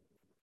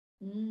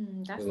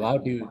 A That's a lot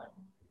of good people, one.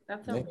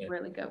 That's a yeah,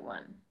 really good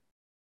one.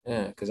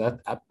 yeah, because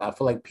I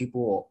feel like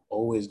people are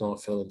always gonna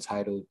feel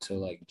entitled to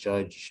like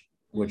judge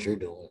what you're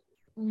doing,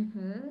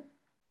 Mm-hmm.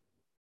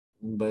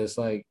 but it's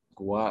like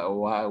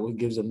what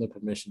gives them the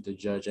permission to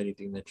judge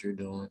anything that you're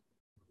doing?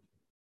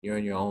 You're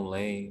in your own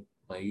lane.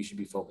 Like you should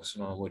be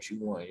focusing on what you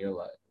want in your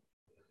life.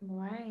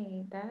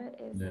 Right. That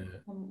is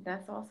Yeah,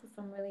 that's also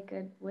some really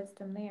good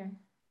wisdom there.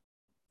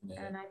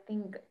 yeah, And I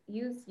think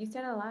you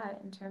said a lot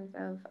in terms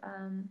of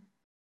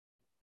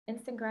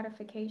instant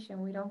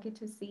gratification. We don't get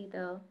to see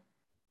the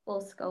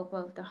full scope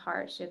of the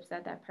hardships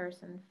that that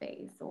person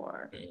faced,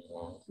 or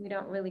we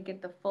don't really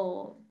get the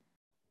full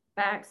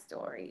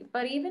backstory.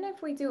 But even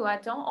if we do, I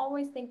don't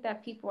always think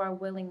that people are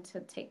willing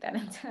to take that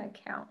into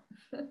account.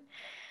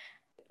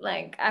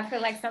 Like, I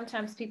feel like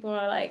sometimes people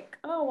are like,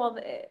 oh, well,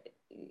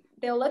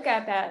 they'll look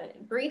at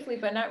that briefly,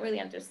 but not really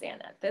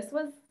understand that this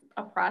was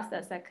a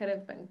process that could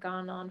have been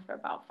gone on for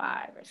about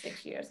 5 or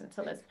 6 years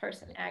until this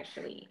person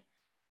actually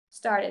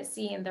started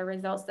seeing the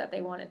results that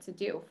they wanted to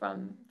do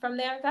from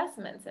their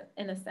investments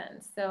in a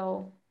sense.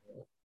 So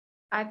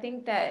I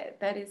think that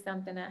that is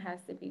something that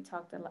has to be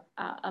talked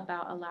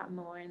about a lot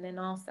more. And then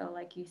also,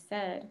 like you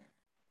said,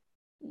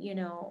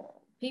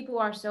 people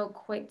are so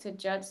quick to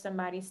judge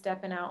somebody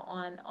stepping out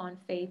on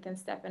faith and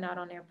stepping out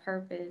on their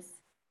purpose,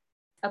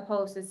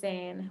 opposed to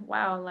saying,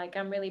 wow, like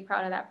I'm really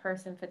proud of that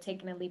person for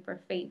taking a leap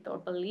of faith or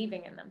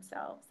believing in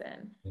themselves.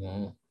 And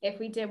yeah, if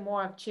we did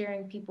more of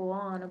cheering people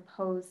on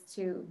opposed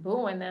to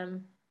booing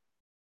them,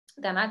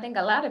 then I think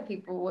a lot of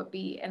people would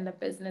be in the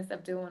business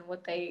of doing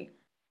what they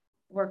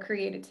were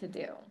created to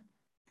do.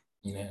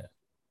 yeah,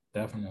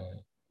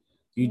 definitely.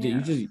 You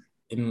Yeah. just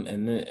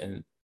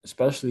and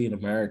especially in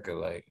America,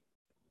 like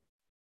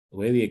the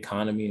way the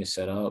economy is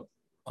set up,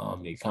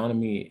 the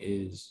economy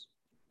is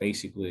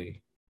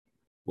basically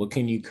what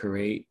can you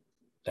create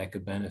that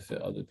could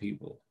benefit other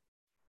people,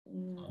 um,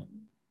 Mm.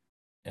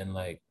 and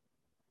like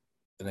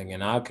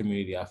in our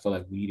community, I feel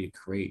like we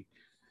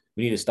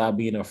need to stop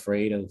being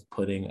afraid of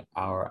putting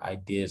our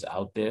ideas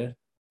out there,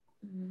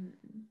 Mm.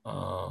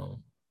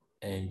 um,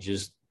 and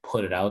just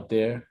put it out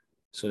there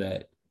so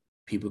that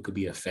people could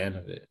be a fan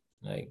of it.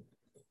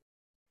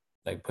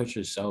 Like put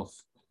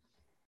yourself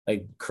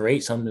like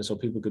create something so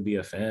people could be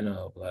a fan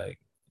of. Like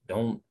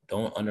don't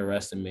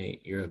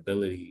underestimate your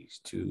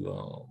abilities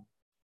to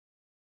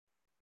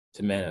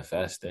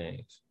manifest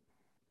things.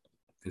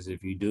 Because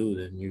if you do,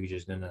 then you're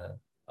just gonna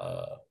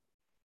uh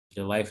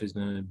your life is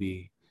gonna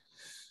be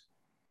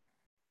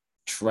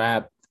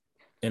trapped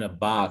in a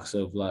box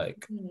of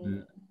like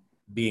Mm.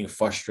 being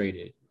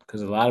frustrated.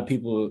 Because a lot of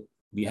people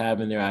be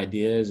having their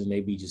ideas and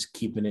they be just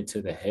keeping it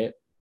to the hip,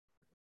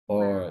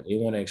 or Right. they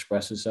want to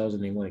express themselves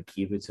and they want to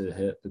keep it to the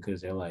hip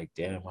because they're like,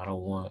 damn, I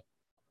don't want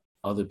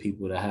other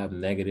people to have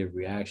negative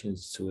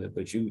reactions to it.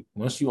 But you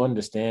once you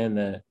understand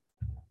that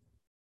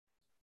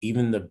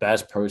even the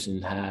best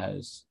person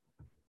has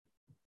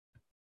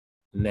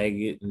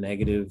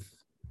negative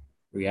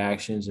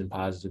reactions and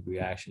positive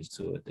reactions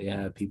to it. They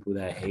have people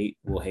that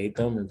will hate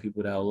them and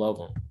people that will love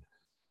them.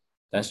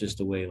 That's just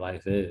the way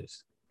life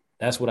is.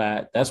 That's what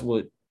I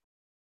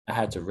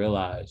had to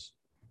realize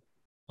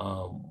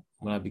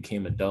when I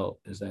became adult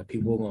is that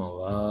people are gonna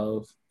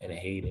love and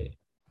hate it,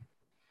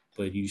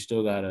 but you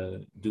still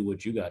gotta do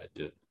what you gotta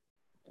do.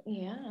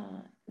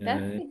 Yeah. That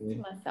speaks to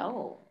And, my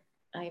soul,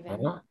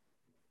 Ivan. uh-huh.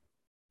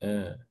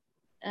 Yeah,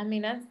 I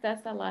mean,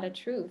 that's a lot of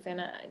truth. And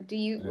would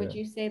yeah.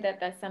 you say that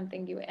that's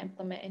something you would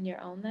implement in your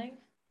own life?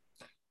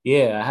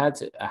 Yeah,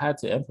 I had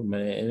to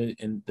implement it,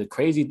 and the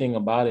crazy thing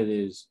about it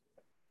is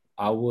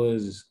I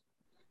was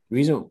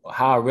reason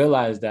how I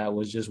realized that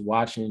was just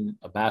watching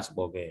a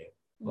basketball game.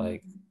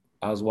 Like Mm.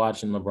 I was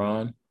watching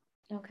LeBron,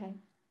 Okay.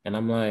 and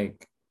I'm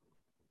like,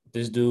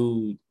 this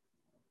dude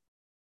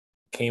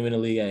came in the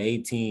league at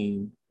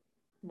 18,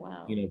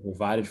 Wow.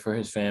 provided for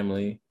his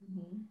family,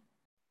 Hmm.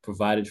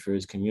 provided for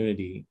his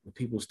community, but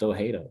people still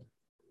hate him.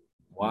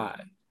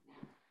 Why?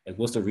 Like,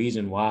 what's the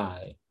reason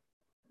why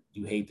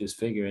you hate this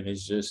figure? And it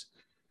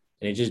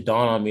just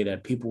dawned on me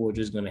that people are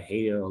just gonna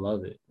hate it or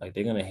love it. Like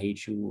they're gonna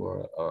hate you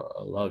or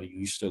love you.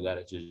 You still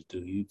gotta just do.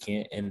 You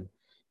can't. And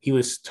he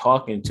was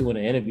talking to in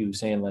an interview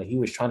saying like he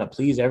was trying to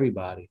please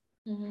everybody,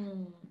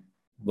 Mm.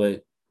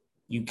 but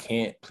you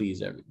can't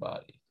please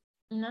everybody.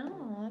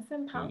 No, that's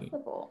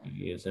impossible.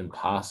 It's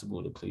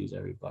impossible to please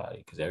everybody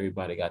because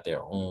everybody got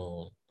their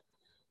own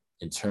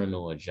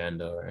internal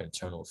agenda or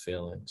internal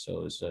feeling.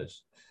 So it's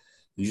just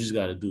you just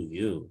got to do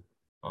you,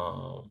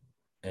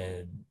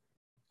 and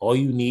all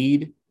you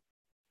need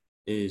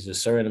is a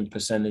certain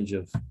percentage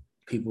of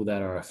people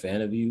that are a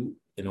fan of you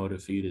in order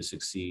for you to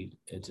succeed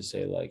and to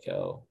say like,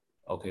 "Yo,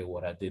 okay,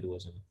 what I did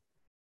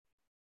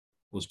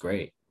was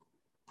great."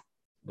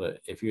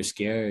 But if you're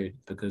scared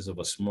because of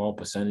a small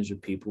percentage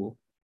of people,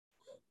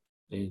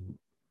 then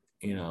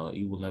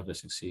you will never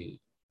succeed.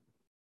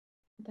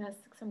 That's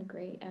some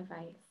great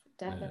advice.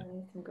 Yeah.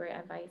 Definitely some great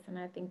advice. And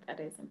I think that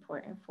is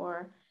important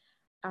for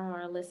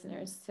our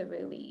listeners to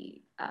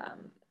really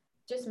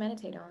just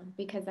meditate on,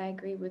 because I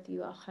agree with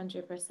you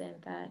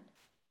 100% that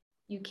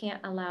you can't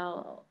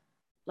allow,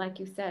 like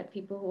you said,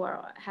 people who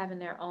are having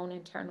their own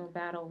internal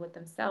battle with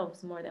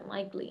themselves more than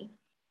likely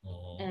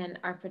Mhm. and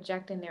are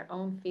projecting their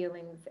own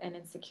feelings and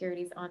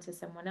insecurities onto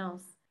someone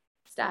else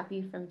stop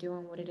you from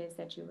doing what it is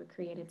that you were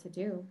created to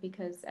do,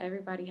 because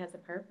everybody has a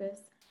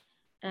purpose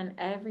and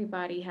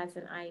everybody has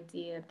an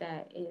idea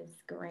that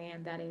is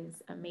grand, that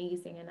is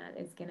amazing, and that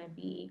is going to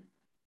be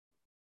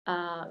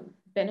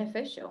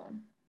beneficial.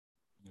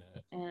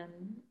 Yeah.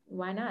 And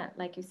why not,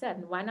 like you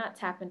said, why not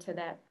tap into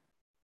that,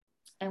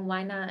 and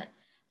why not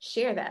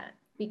share that,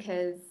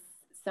 because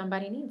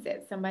somebody needs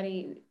it,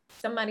 somebody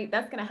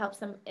that's going to help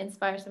some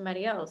inspire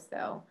somebody else.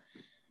 So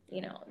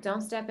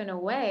don't step in a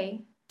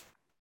way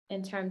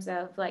in terms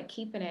of like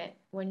keeping it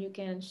when you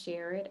can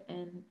share it,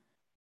 and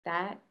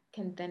that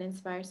can then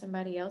inspire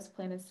somebody else,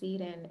 plant a seed,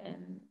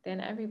 and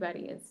then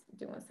everybody is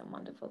doing some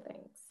wonderful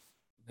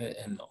things.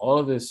 And all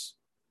of this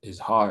is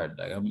hard.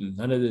 Like, I mean,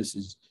 none of this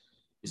is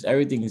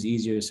everything is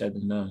easier said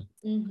than done.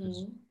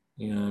 Because Mm-hmm.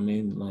 you know what I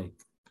mean? Like,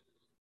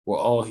 we're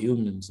all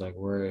humans. Like,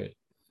 we're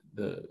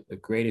the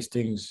greatest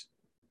things.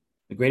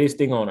 The greatest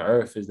thing on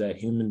earth is that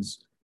humans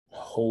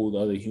hold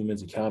other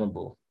humans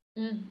accountable.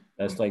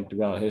 That's Mm-hmm. like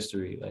throughout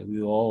history. Like,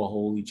 we all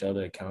hold each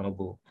other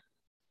accountable,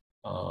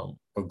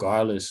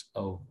 regardless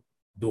of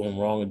doing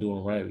wrong and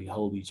doing right. We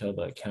hold each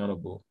other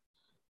accountable,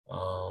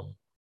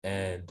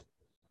 and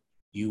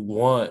you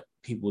want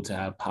people to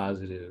have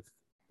positive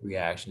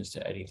reactions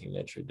to anything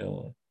that you're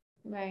doing.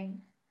 Right.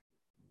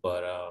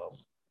 But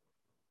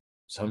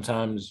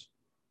sometimes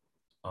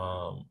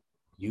um,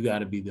 you got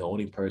to be the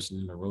only person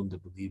in the room to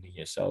believe in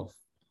yourself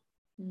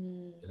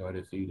Mm. in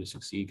order for you to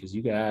succeed. Because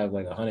you can have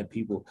like 100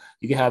 people,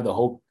 you can have the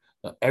whole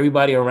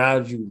everybody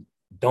around you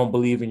don't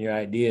believe in your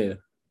idea,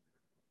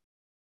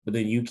 but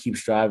then you keep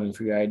striving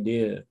for your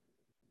idea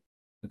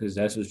because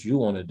that's what you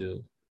want to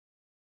do.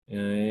 You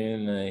know what I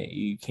mean? Like,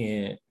 you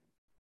can't.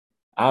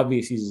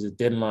 Obviously, there's a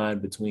thin line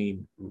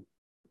between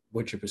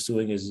what you're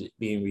pursuing as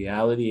being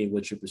reality and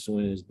what you're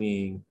pursuing as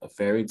being a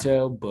fairy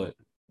tale. But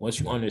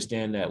once you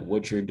understand that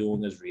what you're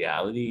doing is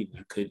reality and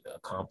you could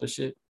accomplish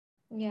it,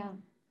 Yeah.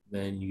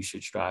 then you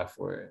should strive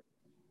for it.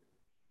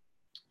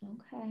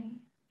 Okay.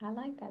 I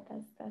like that.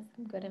 That's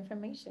some good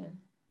information.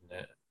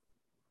 Yeah.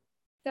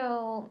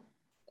 So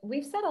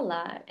we've said a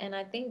lot, and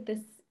I think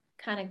this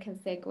kind of can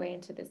segue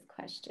into this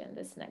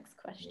next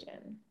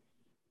question.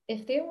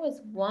 If there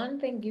was one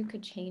thing you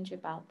could change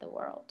about the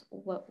world,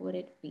 what would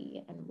it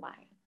be and why?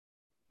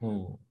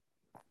 Hmm.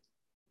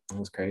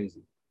 That's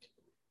crazy.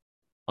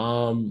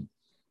 Um,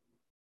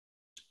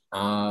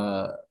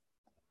 uh,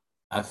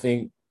 I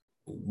think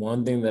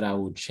one thing that I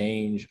would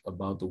change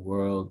about the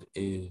world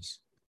is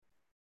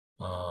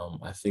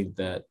I think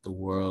that the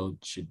world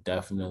should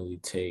definitely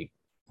take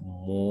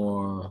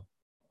more.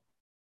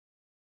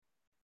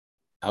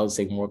 I would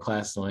take more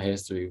classes on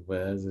history,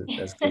 but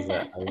that's because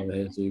I love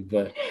history.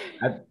 But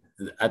I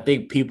I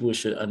think people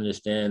should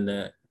understand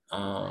that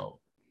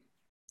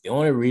the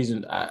only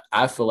reason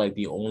I feel like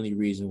the only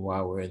reason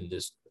why we're in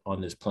this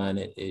on this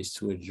planet is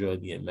to enjoy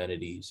the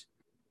amenities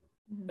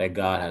Mhm. that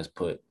God has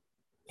put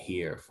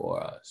here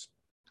for us.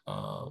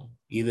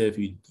 Either if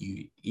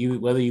you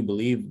whether you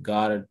believe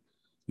God or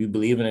you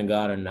believe in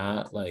God or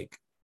not, like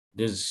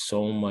there's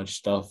so much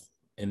stuff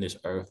in this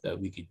earth that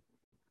we could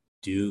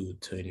do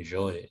to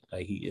enjoy it.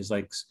 Like it's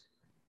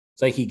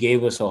like he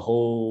gave us a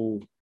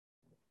whole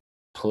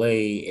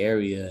play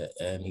area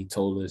and he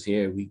told us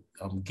here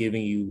I'm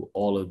giving you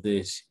all of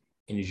this,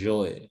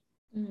 enjoy it.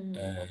 Mm,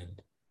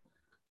 And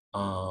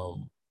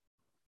um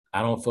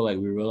I don't feel like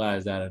we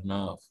realize that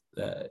enough,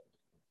 that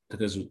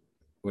because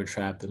we're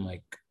trapped in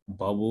like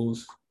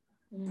bubbles,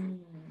 mm,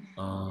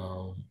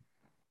 um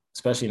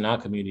especially in our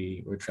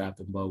community, we're trapped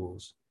in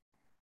bubbles,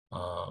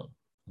 um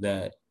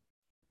that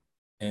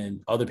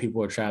and other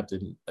people are trapped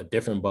in a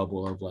different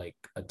bubble of like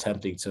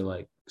attempting to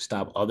like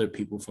stop other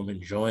people from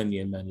enjoying the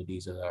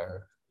amenities of the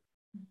earth.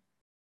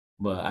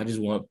 But I just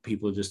want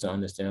people just to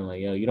understand,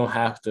 like, yo, you don't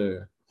have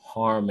to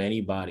harm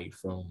anybody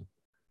from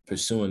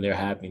pursuing their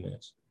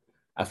happiness.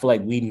 I feel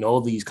like we know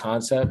these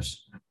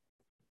concepts,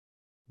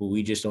 but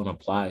we just don't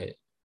apply it.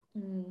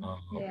 Um,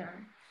 yeah.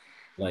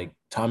 like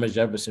Thomas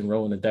Jefferson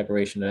wrote in the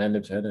Declaration of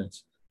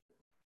Independence,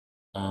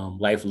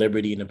 life,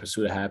 liberty, and the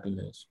pursuit of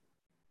happiness.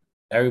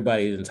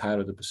 Everybody is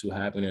entitled to pursue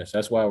happiness.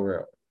 That's why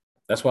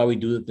we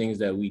do the things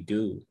that we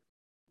do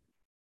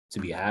to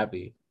be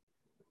happy.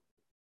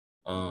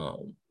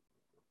 Um,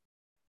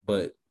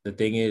 but the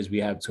thing is, we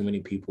have too many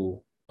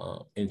people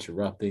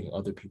interrupting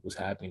other people's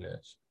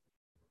happiness.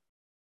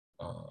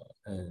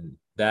 And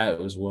that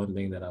was one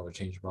thing that I would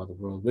change about the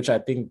world, which I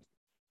think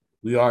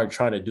we are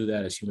trying to do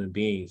that as human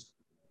beings,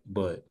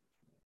 but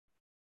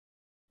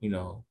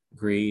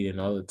greed and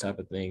other type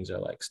of things are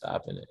like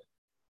stopping it.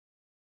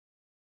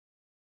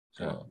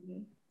 I So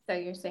see. So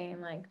you're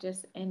saying like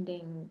just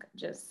ending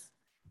just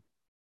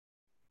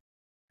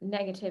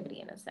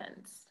negativity in a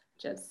sense.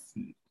 Just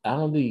I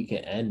don't think you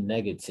can end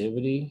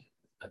negativity.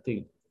 I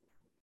think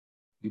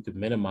you could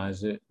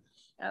minimize it.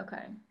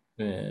 okay.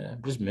 Yeah,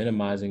 just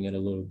minimizing it a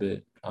little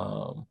bit.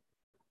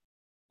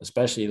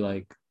 Especially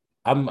like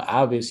I'm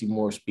obviously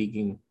more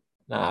speaking,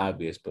 not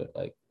obvious, but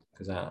like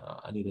because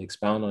I need to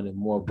expound on it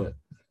more. But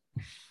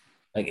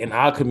like in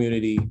our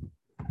community,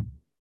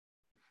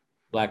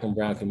 Black and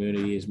Brown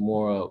community is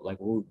more of like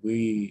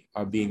we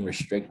are being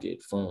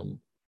restricted from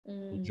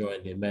Mm,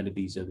 enjoying the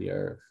amenities of the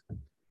earth.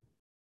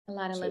 a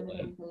lot of So like,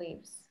 limiting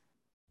beliefs.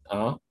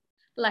 huh?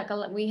 Like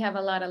we have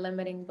a lot of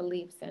limiting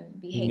beliefs and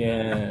behavior.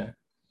 Yeah,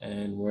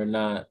 and we're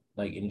not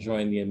like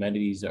enjoying the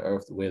amenities of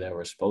earth the way that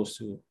we're supposed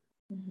to,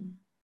 Mhm.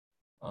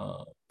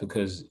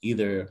 because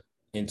either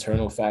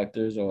internal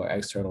factors or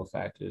external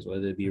factors,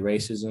 whether it be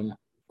racism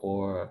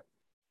or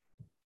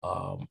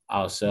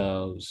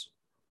ourselves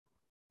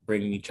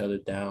bringing each other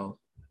down,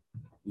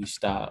 we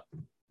stop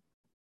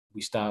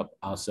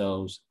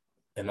ourselves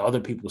and other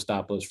people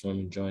stop us from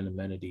enjoying the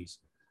amenities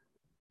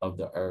of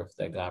the earth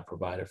that God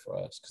provided for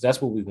us, because that's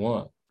what we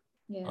want.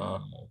 Yeah.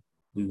 Um,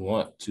 we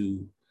want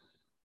to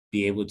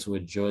be able to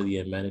enjoy the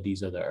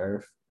amenities of the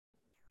earth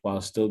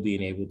while still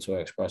being able to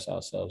express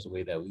ourselves the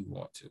way that we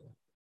want to.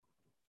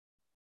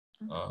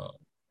 Um,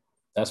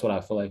 that's what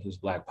I feel like is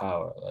Black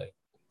power. Like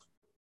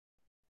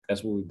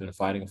that's what we've been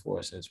fighting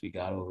for since we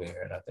got over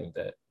here, and I think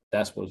that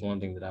that's what's one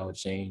thing that I would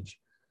change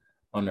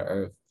on the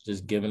earth,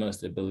 just giving us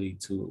the ability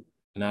to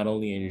not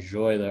only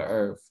enjoy the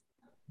earth,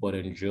 but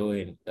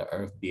enjoy the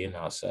earth being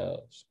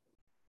ourselves.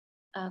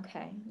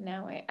 Okay.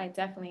 Now I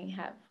definitely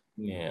have.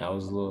 Yeah,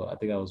 I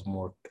think I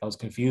was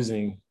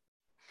confusing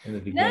in the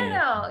No, beginning.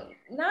 no,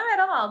 not at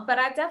all. But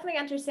I definitely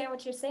understand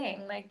what you're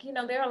saying. Like,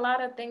 there are a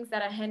lot of things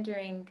that are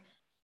hindering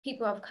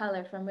people of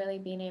color from really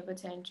being able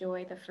to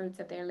enjoy the fruits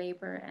of their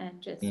labor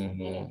and just being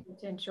Mm-hmm. able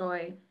to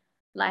enjoy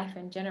life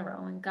in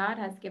general. And God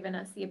has given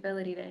us the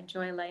ability to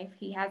enjoy life.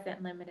 He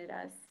hasn't limited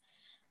us.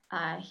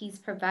 He's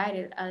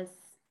provided us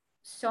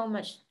so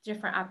much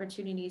different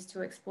opportunities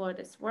to explore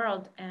this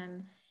world.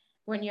 And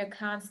when you're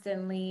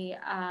constantly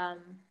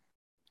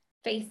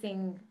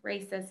facing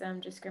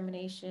racism,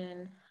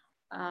 discrimination,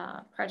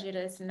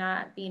 prejudice,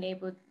 not being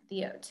able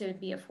to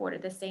be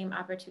afforded the same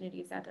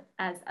opportunities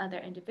as other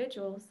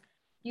individuals,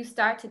 you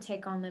start to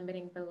take on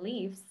limiting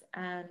beliefs,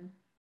 and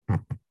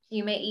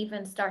you may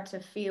even start to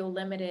feel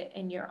limited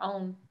in your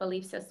own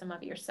belief system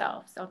of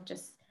yourself. So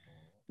just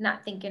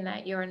not thinking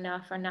that you're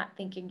enough, or not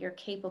thinking you're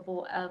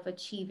capable of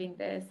achieving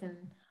this, and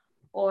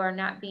or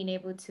not being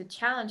able to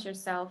challenge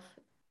yourself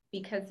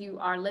because you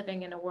are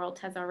living in a world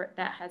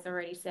that has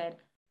already said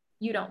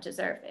you don't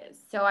deserve this.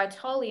 So I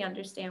totally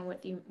understand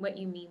what you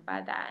mean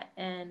by that.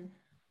 And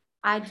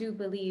I do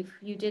believe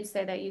you did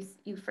say that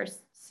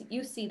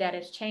you see that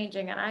it's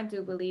changing, and I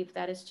do believe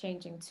that it's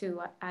changing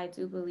too. I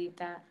do believe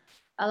that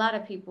a lot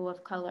of people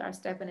of color are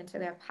stepping into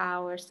their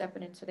power,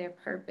 stepping into their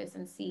purpose,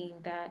 and seeing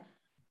that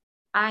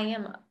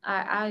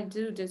I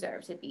do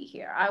deserve to be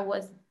here. I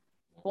was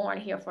born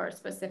here for a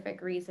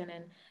specific reason,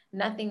 and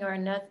nothing or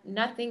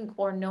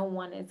no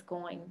one is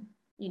going,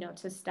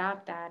 to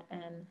stop that.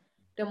 And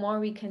the more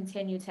we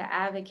continue to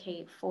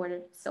advocate for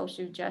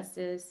social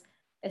justice,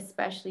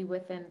 especially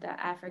within the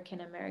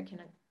African American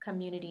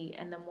community,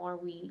 and the more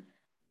we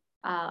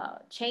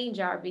change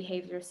our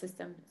behavior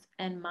systems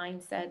and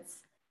mindsets,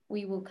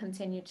 we will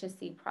continue to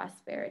see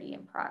prosperity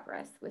and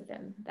progress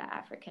within the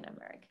African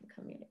American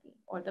community,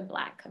 or the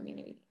Black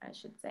community, I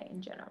should say,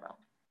 in general.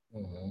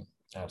 Mm-hmm.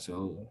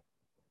 Absolutely.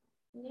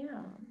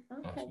 Yeah.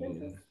 Okay.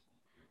 Absolutely.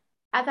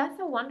 That's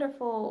a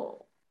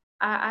wonderful,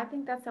 I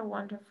think that's a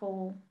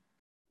wonderful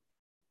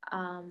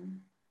um,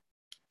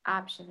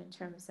 option in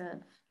terms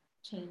of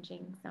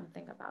changing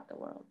something about the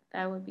world.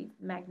 That would be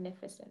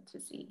magnificent to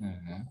see.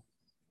 Mm-hmm.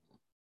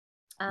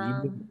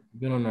 Um,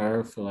 You've been on the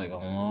earth for like a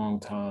long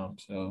time,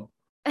 so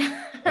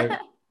every,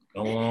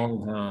 a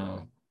long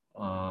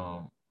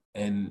time.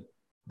 And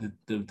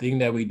the thing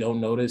that we don't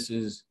notice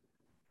is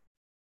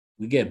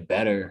we get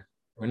better.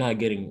 We're not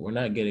getting,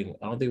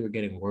 I don't think we're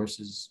getting worse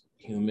as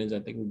humans. I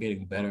think we're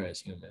getting better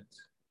as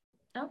humans.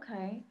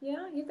 okay.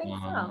 Yeah, you think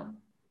Um,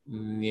 so?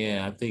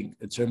 yeah, I think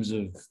in terms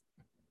of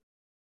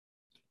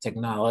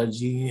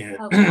technology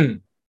Okay.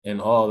 and,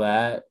 and all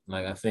that,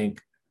 like I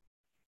think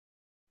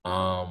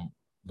um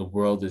the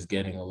world is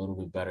getting a little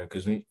bit better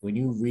because when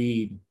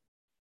we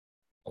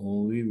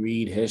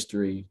read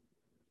history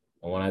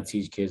and when I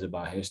teach kids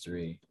about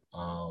history,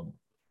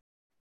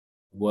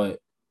 what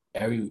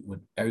what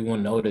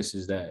everyone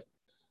notices that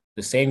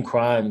the same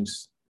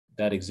crimes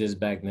that exist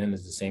back then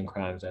is the same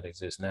crimes that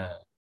exist now.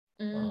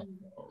 Um, Mm,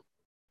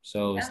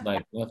 so it's yeah.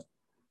 like It's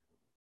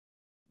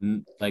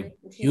human.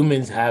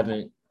 humans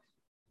haven't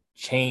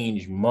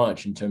changed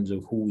much in terms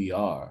of who we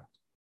are,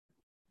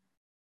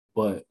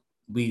 but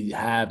we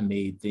have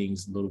made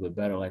things a little bit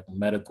better, like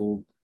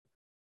medical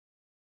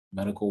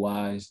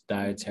wise,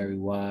 dietary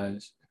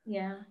wise,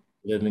 Yeah.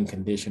 living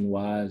condition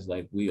wise.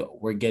 Like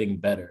we're getting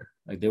better.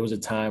 Like there was a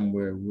time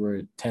where we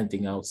were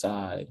tenting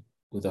outside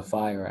with a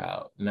fire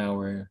out. Now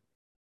we're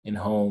in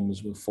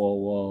homes with four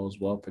walls,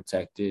 well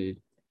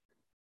protected.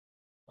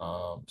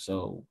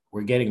 So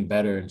we're getting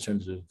better in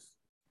terms of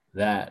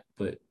that,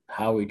 but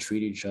how we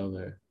treat each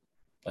other,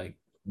 like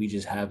we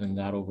just haven't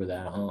got over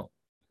that hump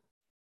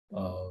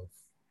of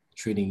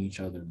treating each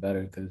other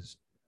better because,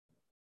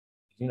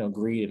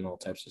 greed and all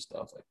types of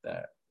stuff like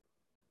that.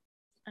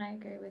 I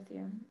agree with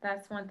you.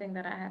 That's one thing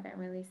that I haven't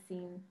really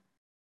seen.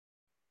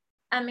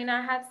 I mean,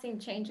 I have seen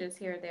changes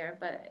here or there,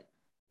 but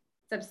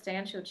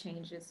substantial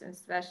changes,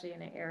 especially in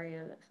the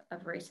area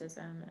of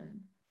racism and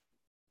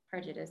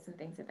prejudice and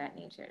things of that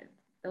nature.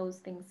 Those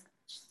things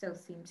still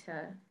seem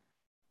to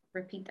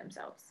repeat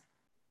themselves.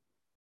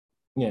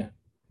 Yeah,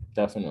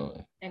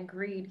 definitely. And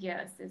greed,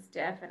 yes, is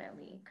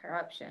definitely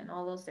corruption.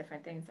 All those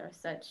different things are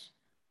such.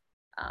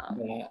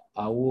 Yeah,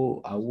 I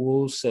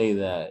will say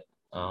that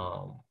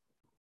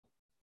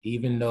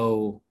even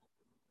though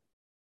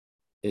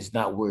it's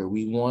not where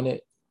we want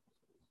it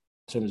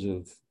in terms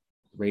of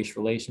race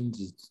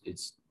relations,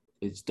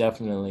 it's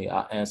definitely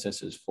our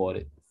ancestors fought,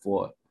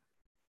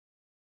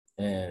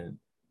 and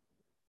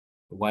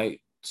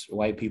white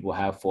white people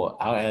have fought.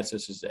 Our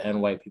ancestors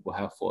and white people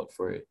have fought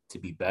for it to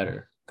be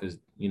better because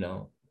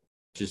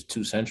just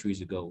 2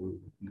 centuries ago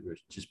we were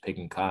just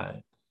picking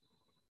cotton,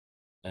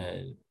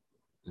 and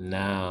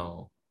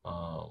now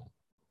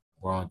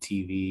we're on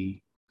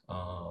TV.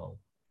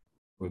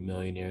 We're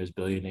millionaires,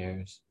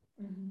 billionaires.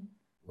 Mhm.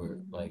 We're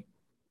Mhm. like,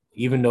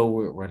 even though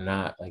we're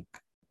not like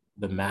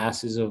the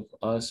masses of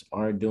us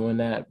aren't doing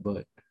that,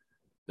 but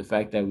the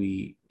fact that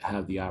we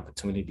have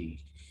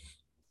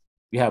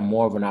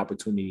more of an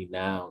opportunity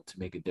now to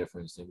make a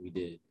difference than we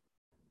did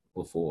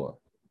before.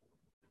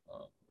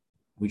 Uh,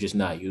 we're just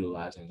not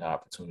utilizing the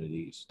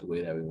opportunities the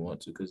way that we want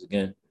to. Because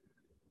again,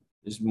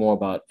 it's more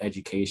about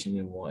education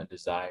and want and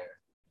desire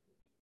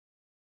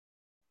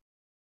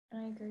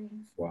I agree.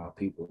 for our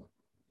people.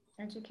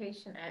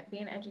 Education,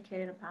 being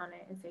educated upon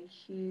it is a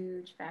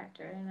huge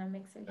factor, and that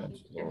makes a huge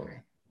Absolutely.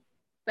 difference,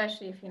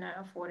 especially if you're not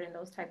affording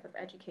those type of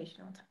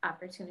educational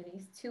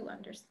opportunities to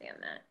understand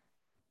that.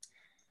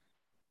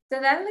 So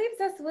that leaves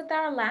us with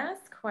our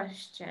last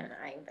question,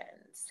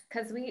 Ivans,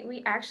 because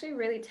we actually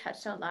really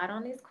touched a lot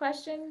on these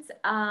questions.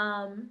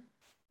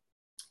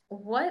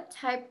 What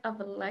type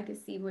of a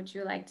legacy would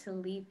you like to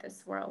leave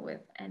this world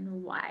with,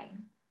 and why?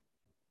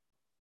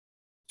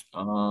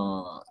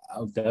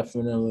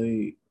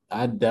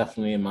 I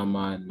definitely in my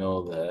mind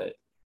know that,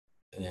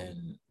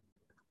 and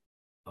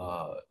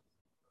uh,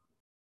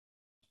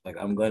 like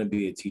I'm gonna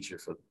be a teacher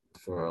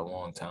for a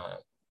long time.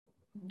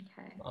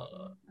 Okay.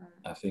 Uh,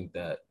 I think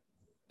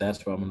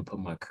that's where I'm gonna put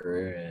my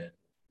career in,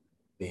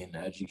 being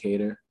an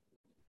educator.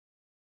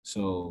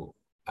 So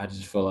I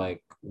just feel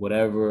like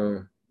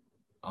whatever,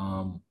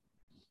 um,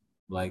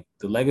 like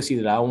the legacy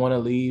that I want to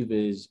leave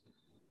is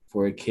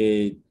for a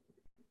kid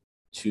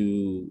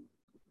to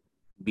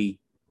be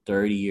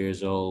 30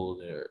 years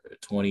old or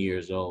 20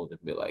 years old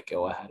and be like,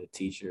 yo, I had a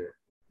teacher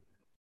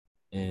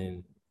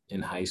in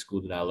in high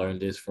school that I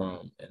learned this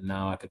from, and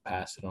now I could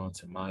pass it on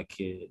to my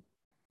kid,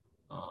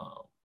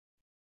 um,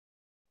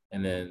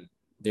 and then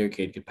their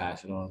kid could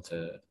pass it on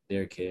to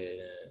their kid,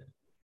 and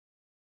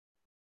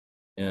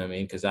you know what I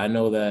mean? Because I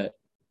know that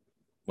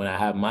when I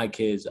have my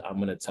kids, I'm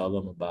gonna tell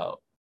them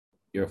about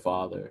your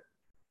father.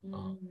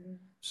 Um, Mm,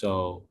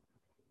 so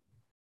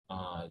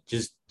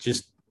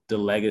just the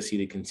legacy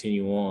to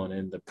continue on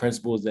and the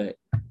principles that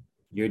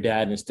your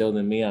dad instilled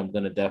in me, I'm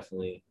gonna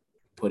definitely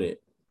put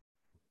it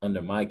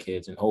under my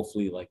kids, and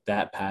hopefully like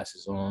that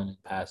passes on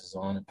and passes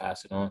on and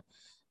passes on,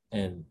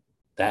 and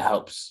that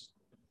helps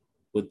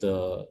with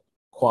the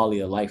quality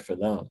of life for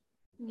them.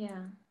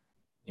 yeah.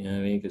 You know what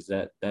I mean? Because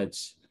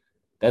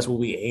that's what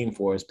we aim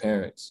for as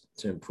parents,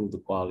 to improve the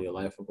quality of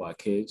life of our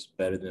kids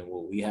better than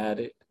what we had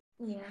it.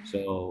 Yeah.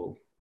 So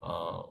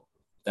um,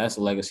 that's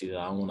a legacy that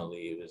I want to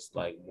leave. It's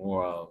like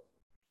more of,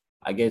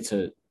 I get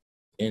to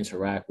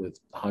interact with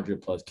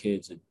 100 plus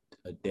kids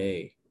a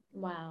day.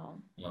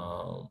 Wow.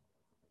 Um,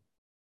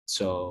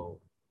 so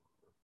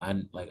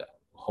I like,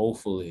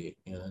 hopefully,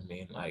 you know what I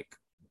mean? Like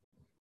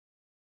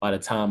by the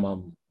time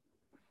I'm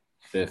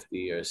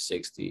 50 or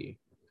 60,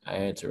 I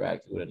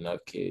interacted with enough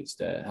kids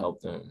that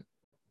help them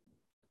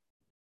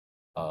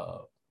uh,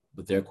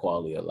 with their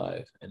quality of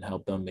life and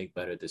help them make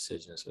better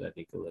decisions so that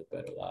they can live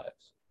better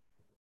lives.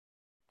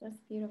 That's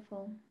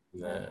beautiful.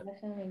 That's Yeah.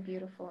 definitely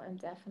beautiful, and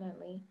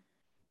definitely,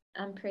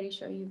 I'm pretty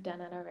sure you've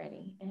done it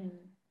already. And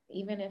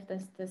even if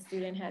the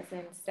student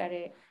hasn't said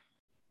it,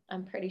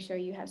 I'm pretty sure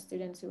you have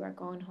students who are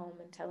going home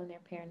and telling their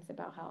parents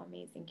about how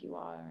amazing you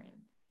are and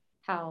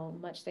how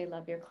much they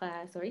love your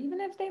class, or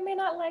even if they may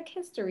not like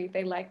history,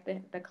 they like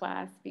the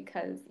class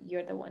because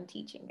you're the one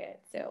teaching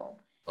it. So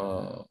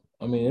Uh,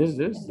 I mean, there's, and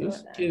there's doing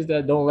there's that. kids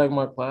that don't like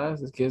my class.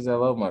 There's kids that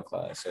love my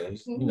class. So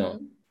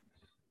Mm-hmm.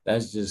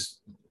 that's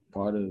just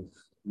part of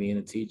being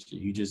a teacher.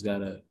 You just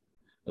gotta,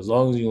 as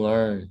long as you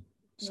learn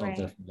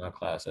something Right. from my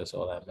class, that's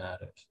all that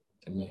matters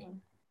to me. Yeah.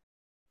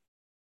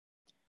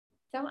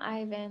 So,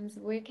 Ivans,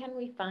 where can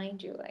we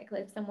find you? Like,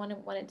 if someone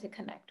wanted to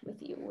connect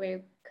with you,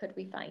 where could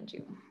we find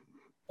you?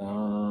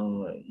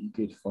 You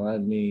could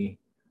find me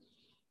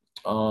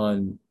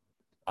on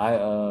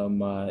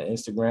my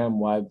Instagram,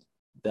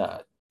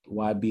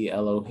 YB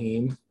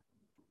Elohim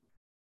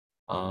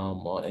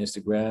on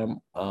Instagram.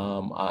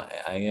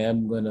 I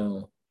am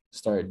gonna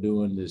start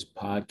doing this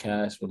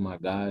podcast with my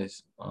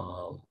guys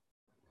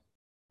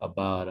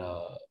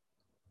about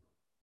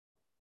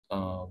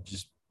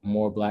just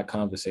more Black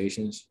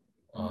conversations,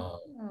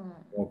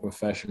 more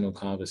professional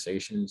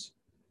conversations.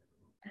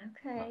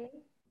 Okay.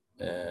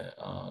 And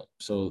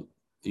so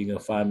you can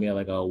find me at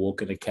like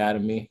Awoken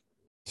Academy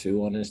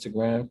too on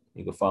Instagram.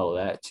 You can follow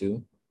that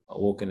too,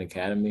 Awoken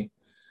Academy.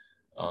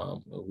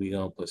 We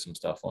gonna put some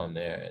stuff on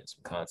there and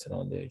some content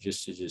on there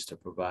just to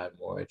provide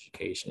more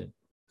education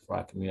for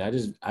our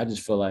community. I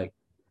just feel like,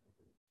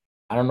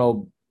 I don't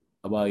know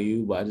about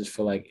you, but I just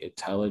feel like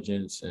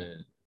intelligence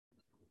and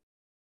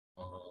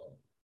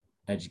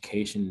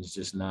education is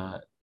just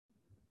not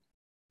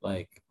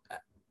like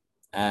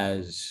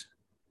as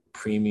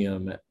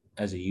premium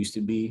as it used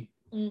to be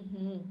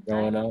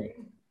growing up.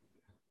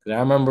 Cause I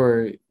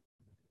remember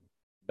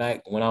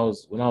back when I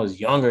was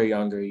younger,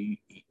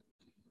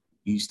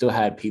 you still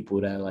had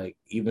people that, like,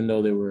 even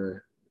though they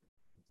were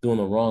doing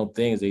the wrong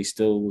things, they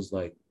still was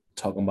like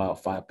talking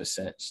about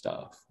 5%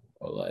 stuff,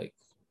 or like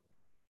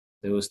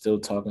they were still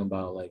talking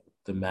about like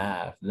the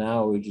math.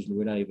 Now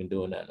we're not even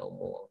doing that no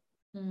more.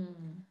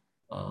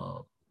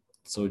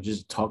 So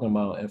just talking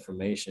about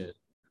information,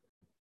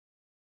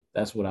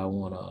 that's what I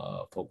want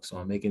to focus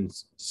on, making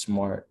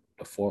smart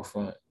the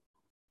forefront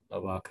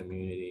of our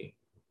community,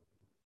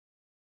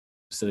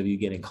 instead of you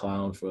getting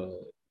clowned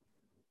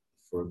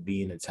for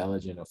being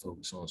intelligent or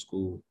focus on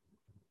school.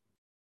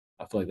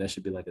 I feel like that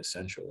should be like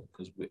essential,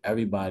 because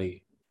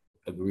everybody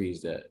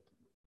agrees that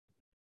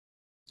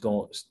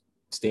going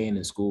staying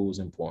in school is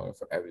important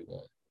for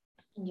everyone.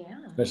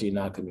 Yeah. Especially in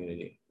our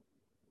community.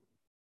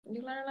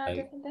 You learn a lot of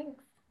different things.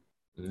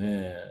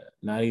 Yeah,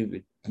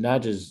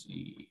 not just,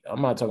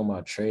 I'm not talking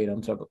about trade.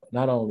 I'm talking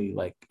not only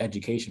like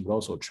education, but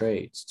also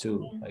trades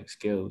too, like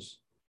skills.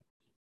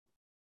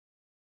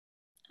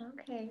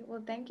 Okay,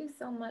 well, thank you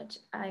so much,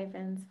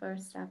 Yvens, for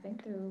stopping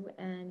through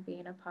and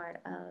being a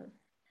part of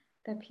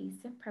the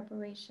Peace and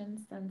Preparation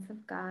Sons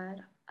of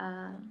God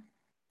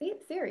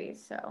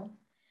series. So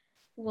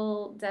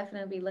we'll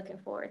definitely be looking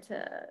forward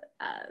to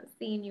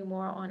seeing you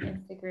more on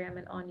Instagram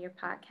and on your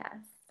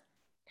podcast.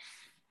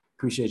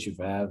 Appreciate you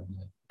for having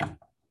me.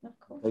 Of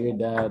course. Tell your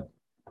dad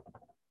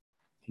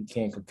he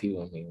can't compete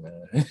with me,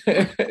 man.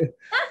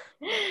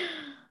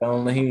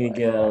 Don't let him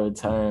get a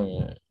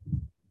retirement.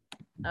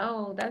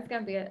 Oh, that's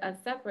gonna be a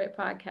separate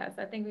podcast.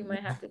 I think we might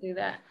have to do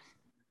that.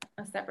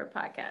 A separate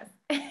podcast.